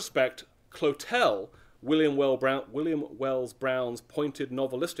 In this respect, Clotel, William Wells Brown's pointed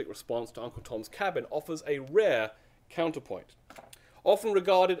novelistic response to Uncle Tom's Cabin, offers a rare counterpoint. Often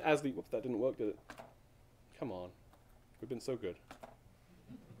regarded as the... Whoops, that didn't work, did it? Come on. We've been so good.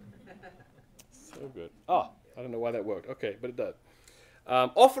 So good. Ah, I don't know why that worked. Okay, but it does.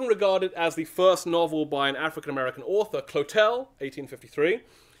 Often regarded as the first novel by an African-American author, Clotel, 1853,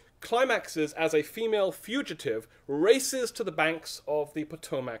 climaxes as a female fugitive races to the banks of the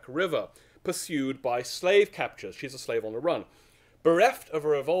Potomac River, pursued by slave captures. She's a slave on the run. Bereft of a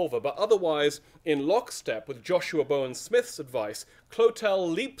revolver, but otherwise in lockstep with Joshua Bowen Smith's advice,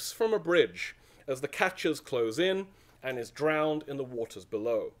 Clotel leaps from a bridge as the catchers close in and is drowned in the waters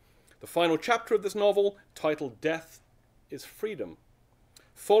below. The final chapter of this novel, titled Death is Freedom,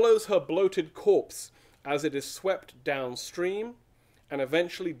 follows her bloated corpse as it is swept downstream and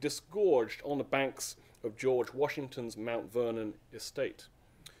eventually disgorged on the banks of George Washington's Mount Vernon estate.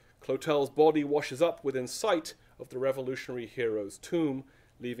 Clotel's body washes up within sight of the revolutionary hero's tomb,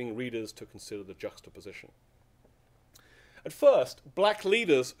 leaving readers to consider the juxtaposition. At first, black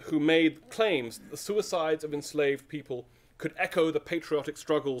leaders who made claims that the suicides of enslaved people could echo the patriotic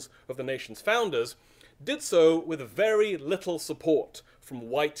struggles of the nation's founders did so with very little support from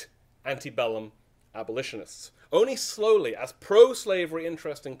white antebellum abolitionists. Only slowly, as pro-slavery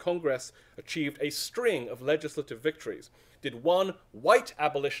interest in Congress achieved a string of legislative victories, did one white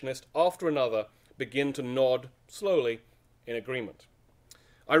abolitionist after another begin to nod slowly in agreement.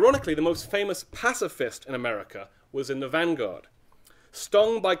 Ironically, the most famous pacifist in America was in the vanguard.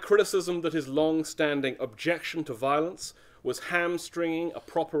 Stung by criticism that his long-standing objection to violence was hamstringing a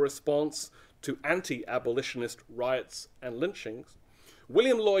proper response to anti-abolitionist riots and lynchings,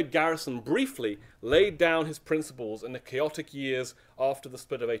 William Lloyd Garrison briefly laid down his principles in the chaotic years after the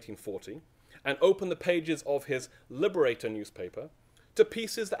split of 1840 and opened the pages of his Liberator newspaper to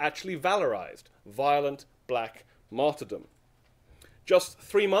pieces that actually valorized violent black martyrdom. Just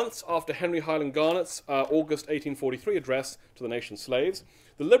 3 months after Henry Highland Garnet's August 1843 address to the nation's slaves,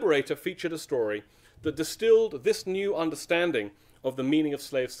 the Liberator featured a story that distilled this new understanding of the meaning of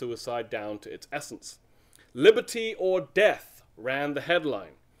slave suicide down to its essence. Liberty or death ran the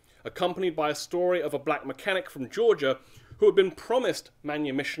headline, accompanied by a story of a black mechanic from Georgia who had been promised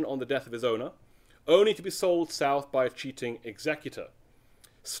manumission on the death of his owner, only to be sold south by a cheating executor.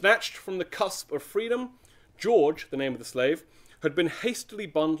 Snatched from the cusp of freedom, George, the name of the slave, had been hastily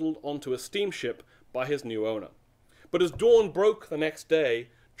bundled onto a steamship by his new owner. But as dawn broke the next day,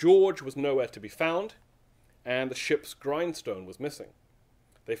 George was nowhere to be found, and the ship's grindstone was missing.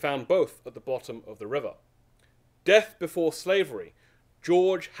 They found both at the bottom of the river. Death before slavery.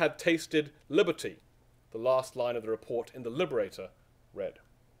 George had tasted liberty, the last line of the report in the Liberator read.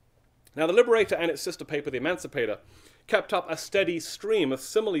 Now, the Liberator and its sister paper, the Emancipator, kept up a steady stream of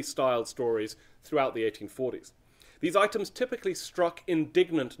similarly styled stories throughout the 1840s. These items typically struck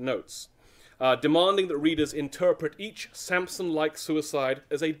indignant notes, demanding that readers interpret each Samson-like suicide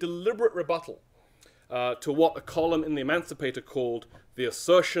as a deliberate rebuttal to what a column in the Emancipator called the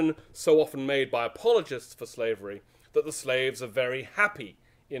assertion so often made by apologists for slavery that the slaves are very happy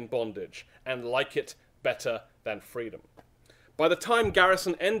in bondage and like it better than freedom. By the time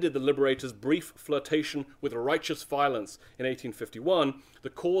Garrison ended the Liberator's brief flirtation with righteous violence in 1851, the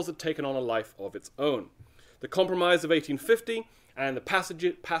cause had taken on a life of its own. The Compromise of 1850 and the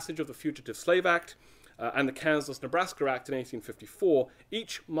passage of the Fugitive Slave Act and the Kansas-Nebraska Act in 1854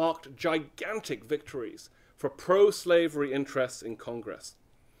 each marked gigantic victories for pro-slavery interests in Congress.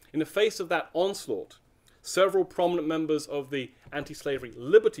 In the face of that onslaught, several prominent members of the anti-slavery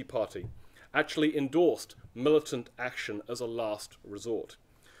Liberty Party actually endorsed militant action as a last resort,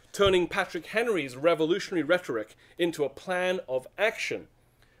 turning Patrick Henry's revolutionary rhetoric into a plan of action.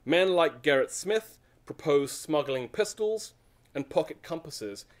 Men like Gerrit Smith proposed smuggling pistols and pocket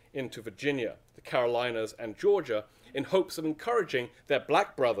compasses into Virginia, the Carolinas, and Georgia in hopes of encouraging their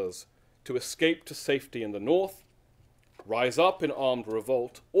black brothers to escape to safety in the North, rise up in armed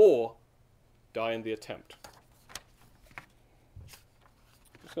revolt, or die in the attempt.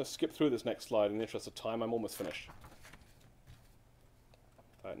 I'm just going to skip through this next slide in the interest of time. I'm almost finished.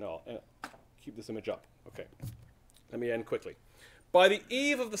 No, I'll keep this image up. Okay. Let me end quickly. By the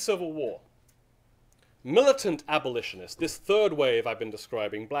eve of the Civil War, militant abolitionists, this third wave I've been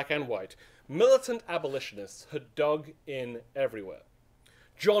describing, black and white, militant abolitionists had dug in everywhere.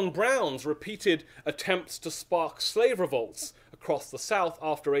 John Brown's repeated attempts to spark slave revolts across the South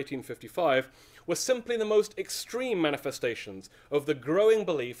after 1855 were simply the most extreme manifestations of the growing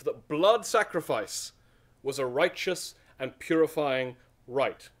belief that blood sacrifice was a righteous and purifying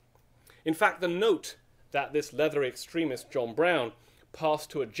right. In fact, the note that this leathery extremist John Brown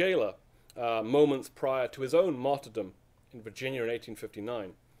passed to a jailer moments prior to his own martyrdom in Virginia in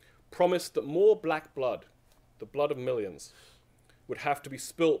 1859 promised that more black blood, the blood of millions, would have to be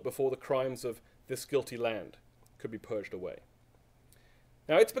spilt before the crimes of this guilty land could be purged away.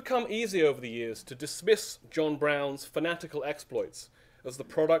 Now, it's become easy over the years to dismiss John Brown's fanatical exploits as the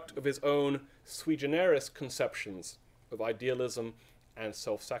product of his own sui generis conceptions of idealism and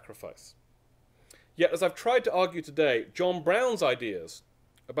self-sacrifice. Yet, as I've tried to argue today, John Brown's ideas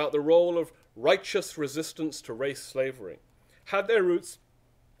about the role of righteous resistance to race slavery had their roots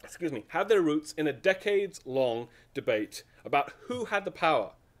in a decades-long debate about who had the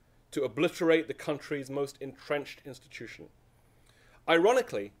power to obliterate the country's most entrenched institution.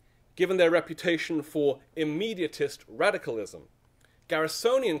 Ironically, given their reputation for immediatist radicalism,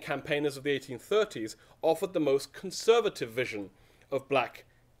 Garrisonian campaigners of the 1830s offered the most conservative vision of black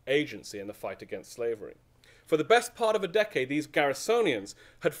agency in the fight against slavery. For the best part of a decade, these Garrisonians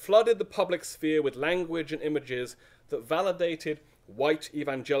had flooded the public sphere with language and images that validated white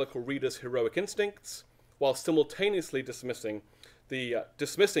evangelical readers' heroic instincts, while simultaneously dismissing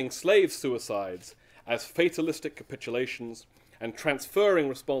slave suicides as fatalistic capitulations and transferring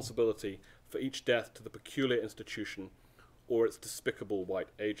responsibility for each death to the peculiar institution or its despicable white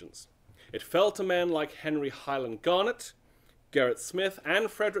agents. It fell to men like Henry Highland Garnet, Gerrit Smith, and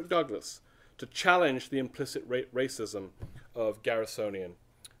Frederick Douglass to challenge the implicit racism of Garrisonian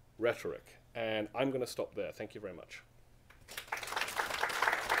rhetoric. And I'm going to stop there. Thank you very much.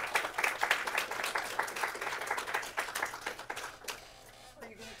 Are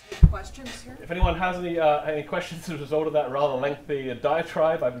you going to take questions here? If anyone has any questions as a result of that rather lengthy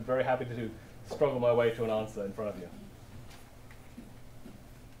diatribe, I'd be very happy to struggle my way to an answer in front of you.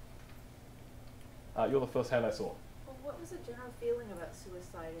 You're the first hand I saw. Well, what was the general feeling about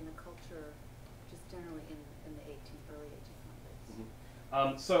suicide in the culture, just generally in the early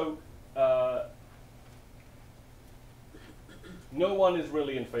 1800s? No one is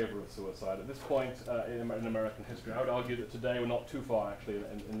really in favor of suicide. At this point in American history, I would argue that today we're not too far, actually,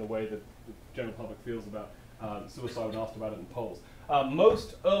 in the way that the general public feels about suicide when asked about it in polls.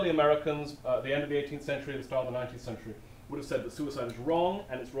 Most early Americans, at the end of the 18th century, the start of the 19th century, would have said that suicide is wrong,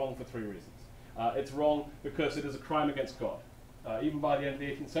 and it's wrong for three reasons. It's wrong because it is a crime against God. Even by the end of the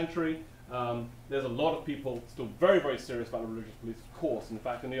 18th century, there's a lot of people still very, very serious about the religious beliefs, of course. In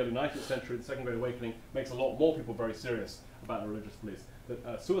fact, in the early 19th century, the Second Great Awakening makes a lot more people very serious about religious beliefs.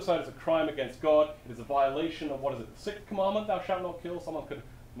 That suicide is a crime against God. It is a violation of, what is it, the sixth commandment, thou shalt not kill. Someone could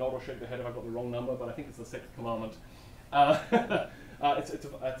nod or shake their head if I've got the wrong number, but I think it's the sixth commandment.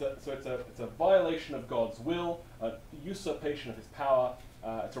 It's a violation of God's will, a usurpation of his power.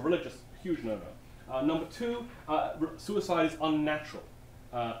 It's a religious huge no-no. Number two, suicide is unnatural.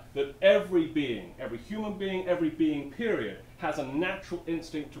 That every being, every human being, every being period, has a natural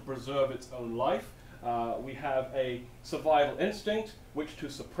instinct to preserve its own life. We have a survival instinct, which to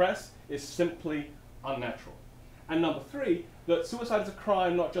suppress is simply unnatural. And number three, that suicide is a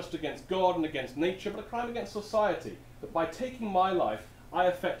crime not just against God and against nature, but a crime against society. That by taking my life, I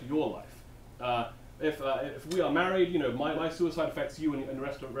affect your life. If we are married, you know, my suicide affects you and the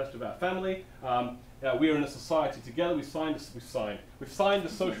rest of our family. We are in a society together. We've signed a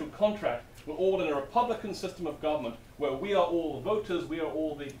social contract. We're all in a republican system of government where we are all voters. We are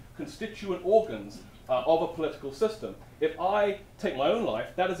all the constituent organs of a political system. If I take my own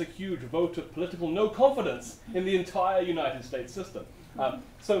life, that is a huge vote of political no confidence in the entire United States system.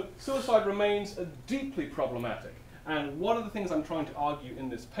 So suicide remains deeply problematic. And one of the things I'm trying to argue in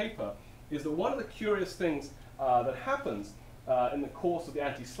this paper is that one of the curious things that happens in the course of the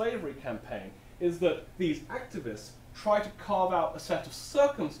anti-slavery campaign is that these activists try to carve out a set of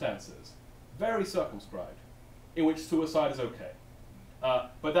circumstances, very circumscribed, in which suicide is okay.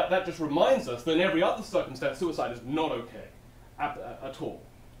 But that just reminds us that in every other circumstance, suicide is not okay at all.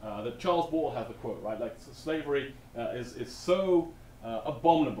 That Charles Ball has the quote, right? Like, slavery is so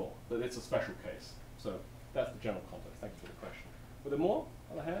abominable that it's a special case. So that's the general context. Thank you for the question. Were there more?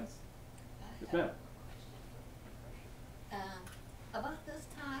 Other hands? Yes, ma'am. About this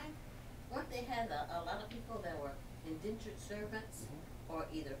time, weren't they had a lot of people that were indentured servants, or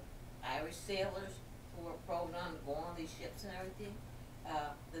either Irish sailors who were programmed to go on these ships and everything?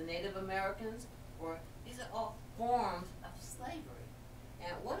 The Native Americans, or these are all forms of slavery.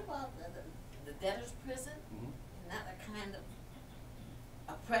 And what about the debtor's prison? Isn't that a kind of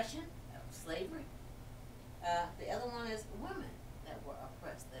oppression of slavery? The other one is women that were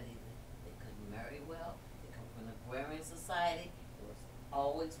oppressed, that either they couldn't marry well, they come from an agrarian society, it was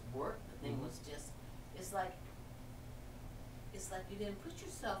always work, the thing was just, it's like you didn't put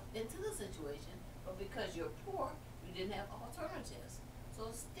yourself into the situation, but because you're poor, you didn't have alternatives. So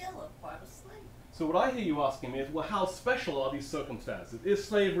it's still a part of slavery. So what I hear you asking me is, well, how special are these circumstances? Is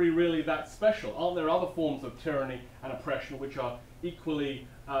slavery really that special? Aren't there other forms of tyranny and oppression which are equally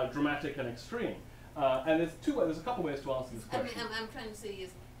dramatic and extreme? And there's a couple ways to answer this question. I mean, I'm trying to say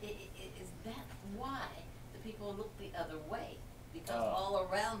is that why the people look the other way? Because all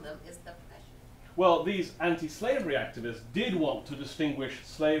around them is oppression. Well, these anti-slavery activists did want to distinguish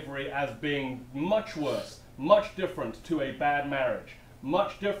slavery as being much worse, much different to a bad marriage,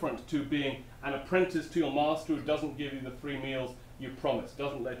 much different to being an apprentice to your master who doesn't give you the 3 meals you promised,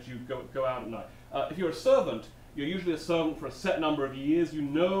 doesn't let you go out at night. If you're a servant, you're usually a servant for a set number of years. You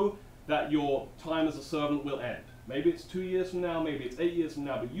know that your time as a servant will end. Maybe it's 2 years from now, maybe it's 8 years from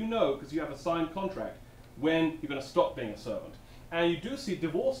now, but you know, because you have a signed contract, when you're going to stop being a servant. And you do see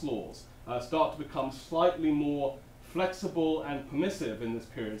divorce laws start to become slightly more flexible and permissive in this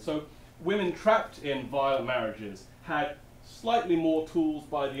period. So women trapped in violent marriages had slightly more tools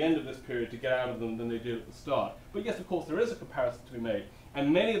by the end of this period to get out of them than they did at the start. But yes, of course, there is a comparison to be made.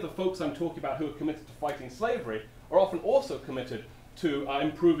 And many of the folks I'm talking about who are committed to fighting slavery are often also committed to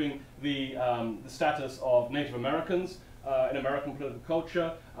improving the status of Native Americans in American political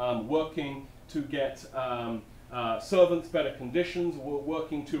culture, working to get servants better conditions,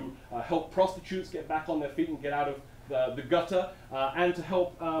 working to help prostitutes get back on their feet and get out of the gutter, and to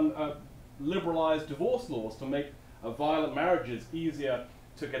help liberalize divorce laws to make violent marriages easier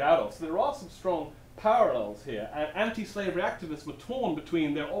to get out of. So there are some strong parallels here. And anti-slavery activists were torn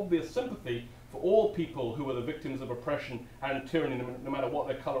between their obvious sympathy for all people who were the victims of oppression and tyranny, no matter what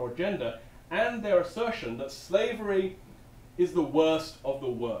their color or gender, and their assertion that slavery is the worst of the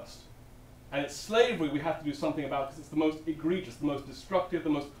worst. And it's slavery we have to do something about because it's the most egregious, the most destructive, the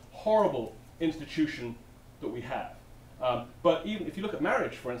most horrible institution that we have. But even if you look at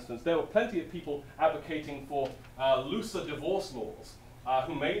marriage, for instance, there were plenty of people advocating for looser divorce laws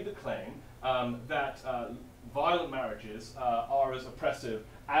who made the claim that violent marriages are as oppressive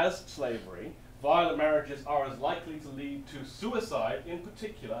as slavery. Violent marriages are as likely to lead to suicide, in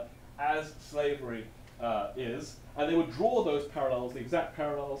particular, as slavery is. And they would draw those parallels, the exact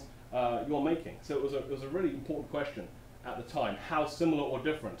parallels you're making. So it was a really important question at the time, how similar or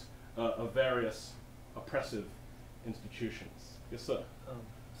different are various oppressive institutions. Yes, sir.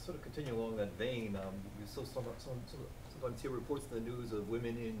 Sort of continue along that vein, we sometimes hear reports in the news of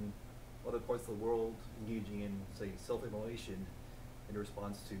women in other parts of the world engaging in, say, self-immolation in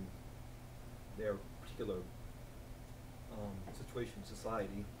response to their particular situation in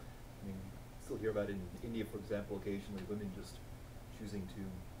society. I mean, still hear about it in India, for example, occasionally women just choosing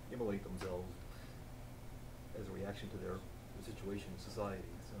to immolate themselves as a reaction to their situation in society.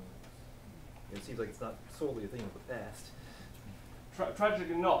 So it seems like it's not solely a thing of the past.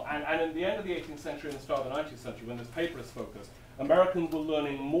 Tragically not. And at the end of the 18th century and the start of the 19th century, when this paper is focused, Americans were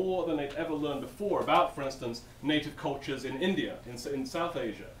learning more than they'd ever learned before about, for instance, native cultures in India, in South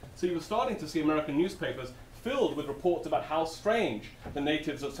Asia. So you were starting to see American newspapers filled with reports about how strange the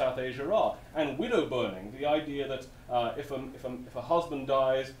natives of South Asia are. And widow burning, the idea that if a husband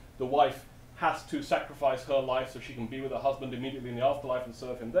dies, the wife has to sacrifice her life so she can be with her husband immediately in the afterlife and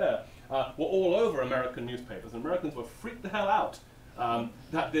serve him there, were all over American newspapers. And Americans were freaked the hell out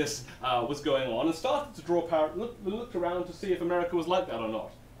that this was going on, and started to draw looked around to see if America was like that or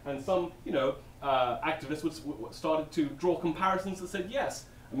not. And some, activists started to draw comparisons that said, yes,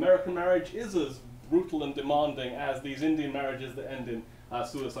 American marriage is as brutal and demanding as these Indian marriages that end in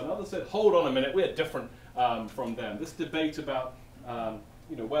suicide. And others said, hold on a minute, we're different from them. This debate about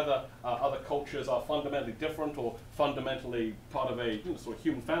whether other cultures are fundamentally different or fundamentally part of a sort of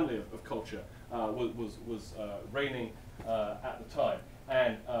human family of culture was reigning at the time.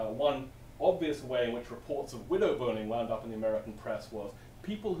 And one obvious way in which reports of widow burning wound up in the American press was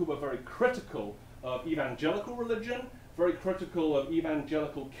people who were very critical of evangelical religion, very critical of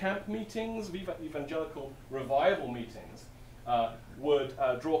evangelical camp meetings, of evangelical revival meetings, would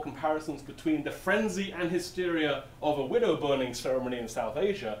draw comparisons between the frenzy and hysteria of a widow burning ceremony in South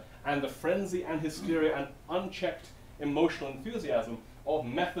Asia and the frenzy and hysteria and unchecked emotional enthusiasm of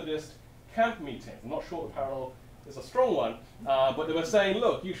Methodist camp meetings. I'm not sure the parallel is a strong one, but they were saying,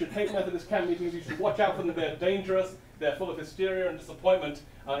 look, you should hate Methodist camp meetings, you should watch out for them, they're dangerous, they're full of hysteria and disappointment.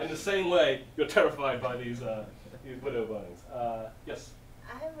 In the same way, you're terrified by these widow burnings. Yes?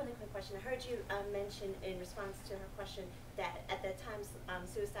 I have a really quick question. I heard you mention in response to her question that at that time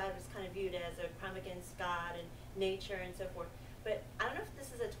suicide was kind of viewed as a crime against God and nature and so forth. But I don't know if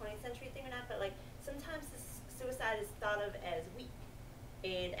this is a 20th century thing or not, but like sometimes suicide is thought of as weak.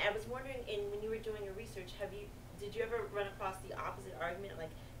 And I was wondering, when you were doing your research, did you ever run across the opposite argument,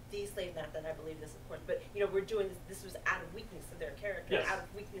 like these slaves, not that I believe this, of course, but we're doing this was out of weakness of their character, Yes. out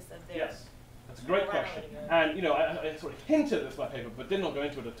of weakness of their. Yes. That's a great question. And I sort of hinted at this in my paper, but did not go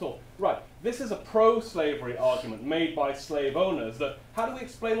into it at all. Right, this is a pro-slavery argument made by slave owners that, how do we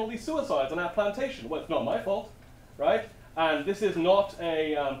explain all these suicides on our plantation? Well, it's not my fault, right? And this is not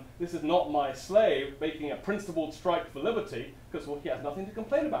my slave making a principled strike for liberty, because he has nothing to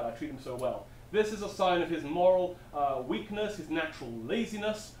complain about. I treat him so well. This is a sign of his moral weakness, his natural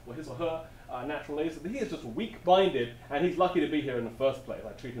laziness, or his or her natural laziness. He is just weak-minded, and he's lucky to be here in the first place.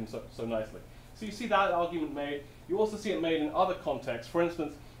 I treat him so nicely. So you see that argument made. You also see it made in other contexts. For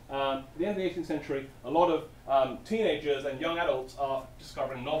instance, at the end of the 18th century, a lot of teenagers and young adults are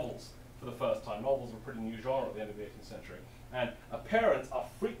discovering novels for the first time. Novels were a pretty new genre at the end of the 18th century. And parents are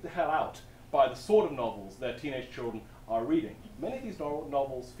freaked the hell out by the sort of novels their teenage children are reading. Many of these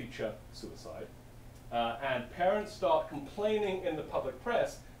novels feature suicide. And parents start complaining in the public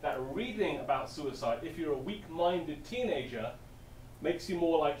press that reading about suicide, if you're a weak-minded teenager, makes you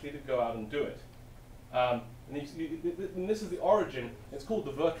more likely to go out and do it. And this is the origin. It's called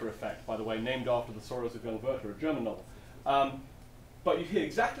the Werther effect, by the way, named after the sorrows of young Werther, a German novel. But you hear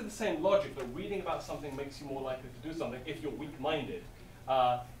exactly the same logic that reading about something makes you more likely to do something if you're weak-minded.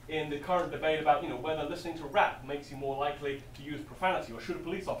 In the current debate about whether listening to rap makes you more likely to use profanity or shoot a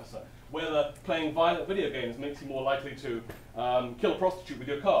police officer, whether playing violent video games makes you more likely to kill a prostitute with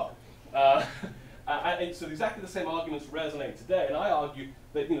your car. And so exactly the same arguments resonate today, and I argue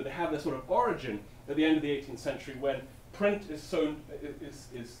that they have this sort of origin at the end of the 18th century when print is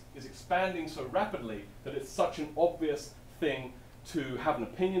expanding so rapidly that it's such an obvious thing to have an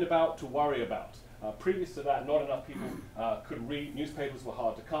opinion about, to worry about. Previous to that, not enough people could read. Newspapers were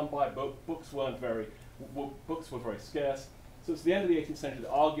hard to come by. Books were very scarce. So it's the end of the 18th century.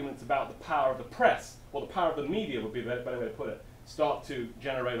 The arguments about the power of the press, or the power of the media would be a better way to put it, start to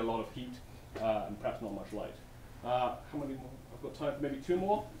generate a lot of heat and perhaps not much light. How many more? I've got time for maybe two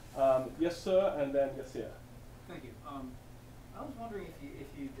more. Yes, sir, and then yes, here. Thank you. I was wondering if you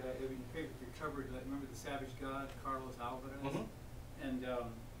in your paper you covered, remember the Savage God, Carlos Alvarez, and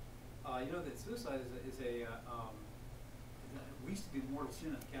you know that suicide is a we used to be mortal sin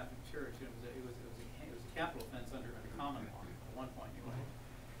in the Catholic Church. It was a capital offense under common law at one point.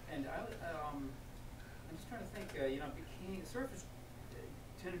 And I'm just trying to think. It became surfaced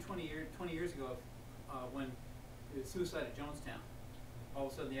 10 or 20 years ago when it was suicide at Jonestown. all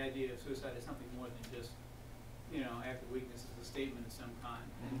of a sudden the idea of suicide is something more than just, you know, act of weakness, is a statement of some kind.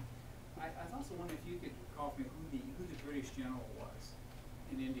 I was also wondering if you could recall for me who the British general was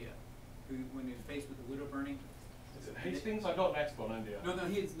in India, who, when he was faced with the widow burning. Is it Hastings? I got an expert on India. No,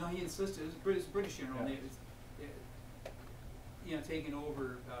 he insisted. It was British general. Yeah. And you know, taking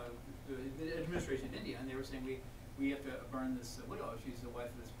over the administration in India, and they were saying we have to burn this widow. She's the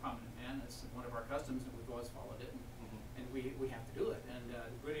wife of this prominent man. It's one of our customs, and we've always followed it, and we have to do it. And the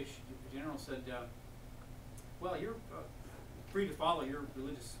British general said, well, you're free to follow your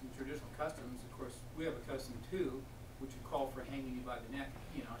religious and traditional customs. Of course, we have a custom too, which would call for hanging you by the neck,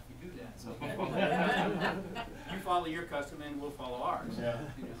 you know, if you do that. So you follow your custom, and we'll follow ours. Yeah.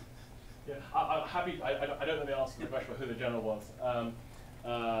 You know. Yeah, I'm happy. I don't know the answer to the question about who the general was.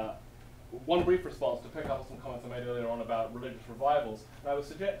 One brief response to pick up on some comments I made earlier on about religious revivals. And I was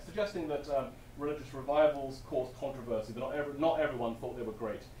suggesting that religious revivals caused controversy, but not everyone thought they were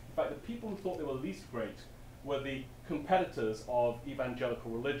great. In fact, the people who thought they were least great were the competitors of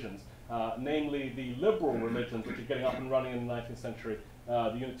evangelical religions, namely the liberal religions, which are getting up and running in the 19th century,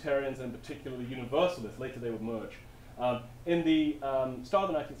 the Unitarians and particularly Universalists. Later they would merge. In the start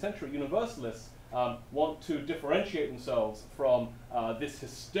of the 19th century, Universalists want to differentiate themselves from this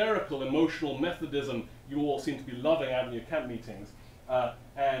hysterical emotional Methodism you all seem to be loving out in your camp meetings.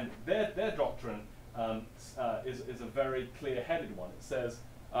 And their doctrine is a very clear-headed one. It says,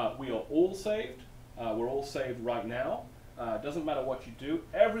 we are all saved. We're all saved right now. It doesn't matter what you do.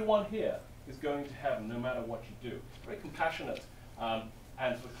 Everyone here is going to heaven no matter what you do. Very compassionate and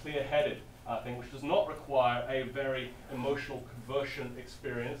sort of clear-headed thing, which does not require a very emotional conversion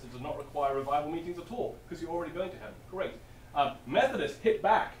experience. It does not require revival meetings at all, because you're already going to heaven. Great. Methodists hit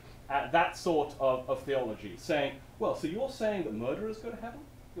back at that sort of theology, saying, well, so you're saying that murderers go to heaven?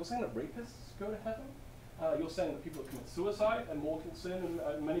 You're saying that rapists go to heaven? You're saying that people who commit suicide and mortal sin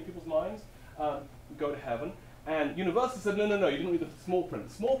in many people's minds go to heaven? And Universalists said, no, you didn't read the small print.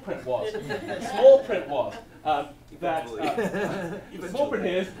 The small print was, the small print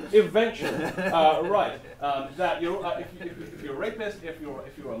here is eventually, right? That you're, if you're a rapist, if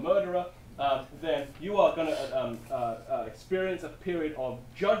you're a murderer, then you are going to experience a period of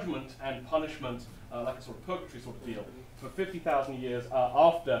judgment and punishment, like a sort of purgatory sort of deal, for 50,000 years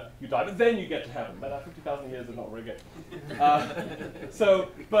after you die. But then you get to heaven. But 50,000 years is not very good.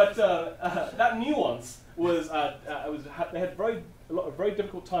 That nuance was, they had a very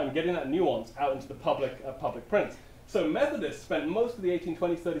difficult time getting that nuance out into the public prints. So Methodists spent most of the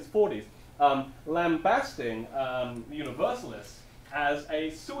 1820s, 30s, 40s lambasting the Universalists as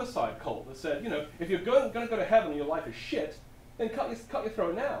a suicide cult that said, you know, if you're going to go to heaven and your life is shit, then cut your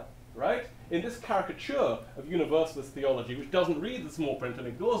throat now, right? In this caricature of Universalist theology, which doesn't read the small print and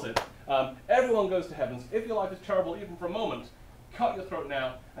ignores it, everyone goes to heaven. So if your life is terrible, even for a moment, cut your throat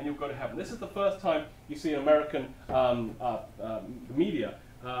now, and you'll go to heaven. This is the first time you see in American media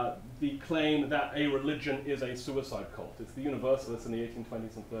the claim that a religion is a suicide cult. It's the Universalists in the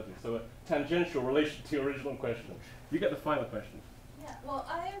 1820s and 30s. So a tangential relation to your original question. You get the final question. Yeah. Well,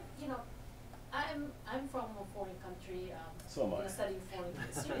 I'm from a foreign country. So am I. Studying foreign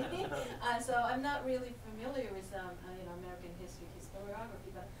history, so I'm not really familiar with American history,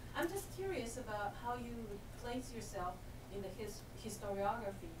 historiography. But I'm just curious about how you place yourself in the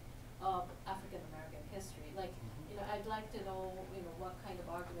historiography of African American history. Like, I'd like to know, what kind of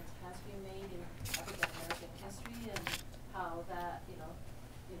arguments has been made in African American history and how that,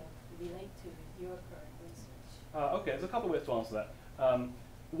 relate to your current research. Okay, there's a couple of ways to answer that.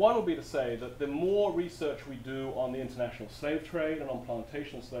 One would be to say that the more research we do on the international slave trade and on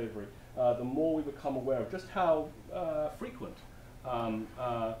plantation slavery, the more we become aware of just how frequent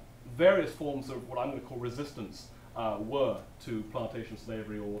various forms of what I'm going to call resistance were to plantation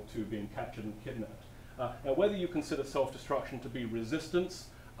slavery or to being captured and kidnapped. Now, whether you consider self-destruction to be resistance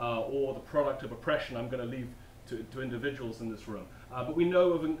or the product of oppression, I'm going to leave to individuals in this room. But we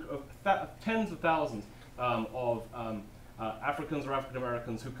know of tens of thousands of Africans or African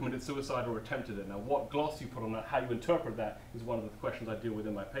Americans who committed suicide or attempted it. Now, what gloss you put on that, how you interpret that, is one of the questions I deal with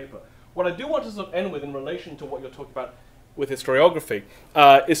in my paper. What I do want to sort of end with in relation to what you're talking about with historiography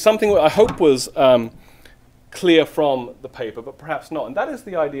is something that I hope was clear from the paper, but perhaps not. And that is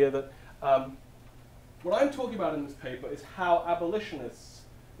the idea that what I'm talking about in this paper is how abolitionists,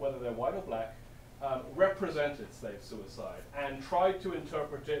 whether they're white or black, represented slave suicide and tried to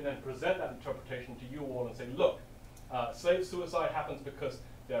interpret it and then present that interpretation to you all and say, look, slave suicide happens because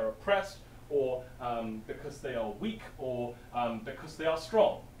they're oppressed or because they are weak or because they are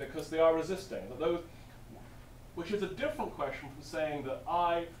strong, because they are resisting. Which is a different question from saying that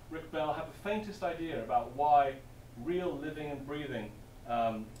I, Rick Bell, have the faintest idea about why real living and breathing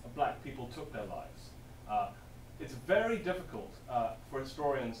black people took their lives. It's very difficult for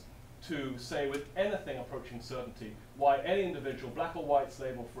historians to say with anything approaching certainty why any individual, black or white,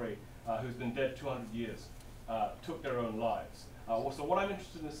 slave or free, who's been dead 200 years, took their own lives. So what I'm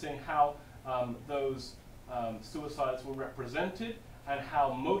interested in is seeing how those suicides were represented and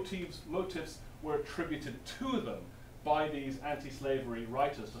how motives were attributed to them by these anti-slavery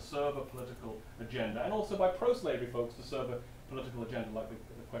writers to serve a political agenda, and also by pro-slavery folks to serve a political agenda, like the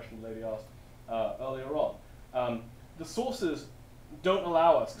question the lady asked earlier on. The sources don't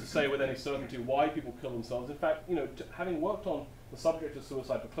allow us to say with any certainty why people kill themselves. In fact, having worked on the subject of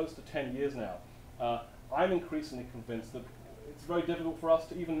suicide for close to 10 years now, I'm increasingly convinced that it's very difficult for us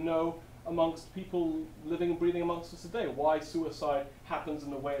to even know amongst people living and breathing amongst us today why suicide happens in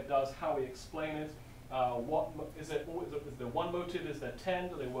the way it does, how we explain it. Is there one motive? Is there 10?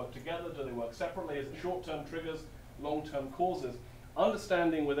 Do they work together? Do they work separately? Is it short-term triggers, long-term causes?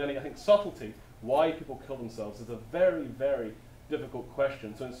 Understanding with any, I think, subtlety why people kill themselves is a very, very difficult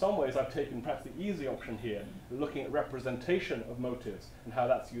question. So in some ways I've taken perhaps the easy option here, looking at representation of motives and how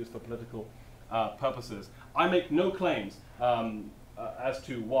that's used for political purposes. I make no claims as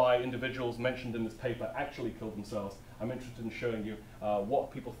to why individuals mentioned in this paper actually killed themselves. I'm interested in showing you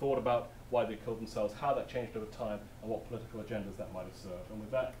what people thought about why they killed themselves, how that changed over time, and what political agendas that might have served. And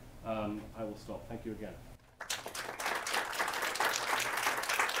with that, I will stop. Thank you again.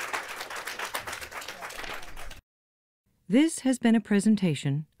 This has been a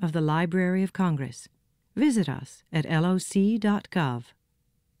presentation of the Library of Congress. Visit us at loc.gov.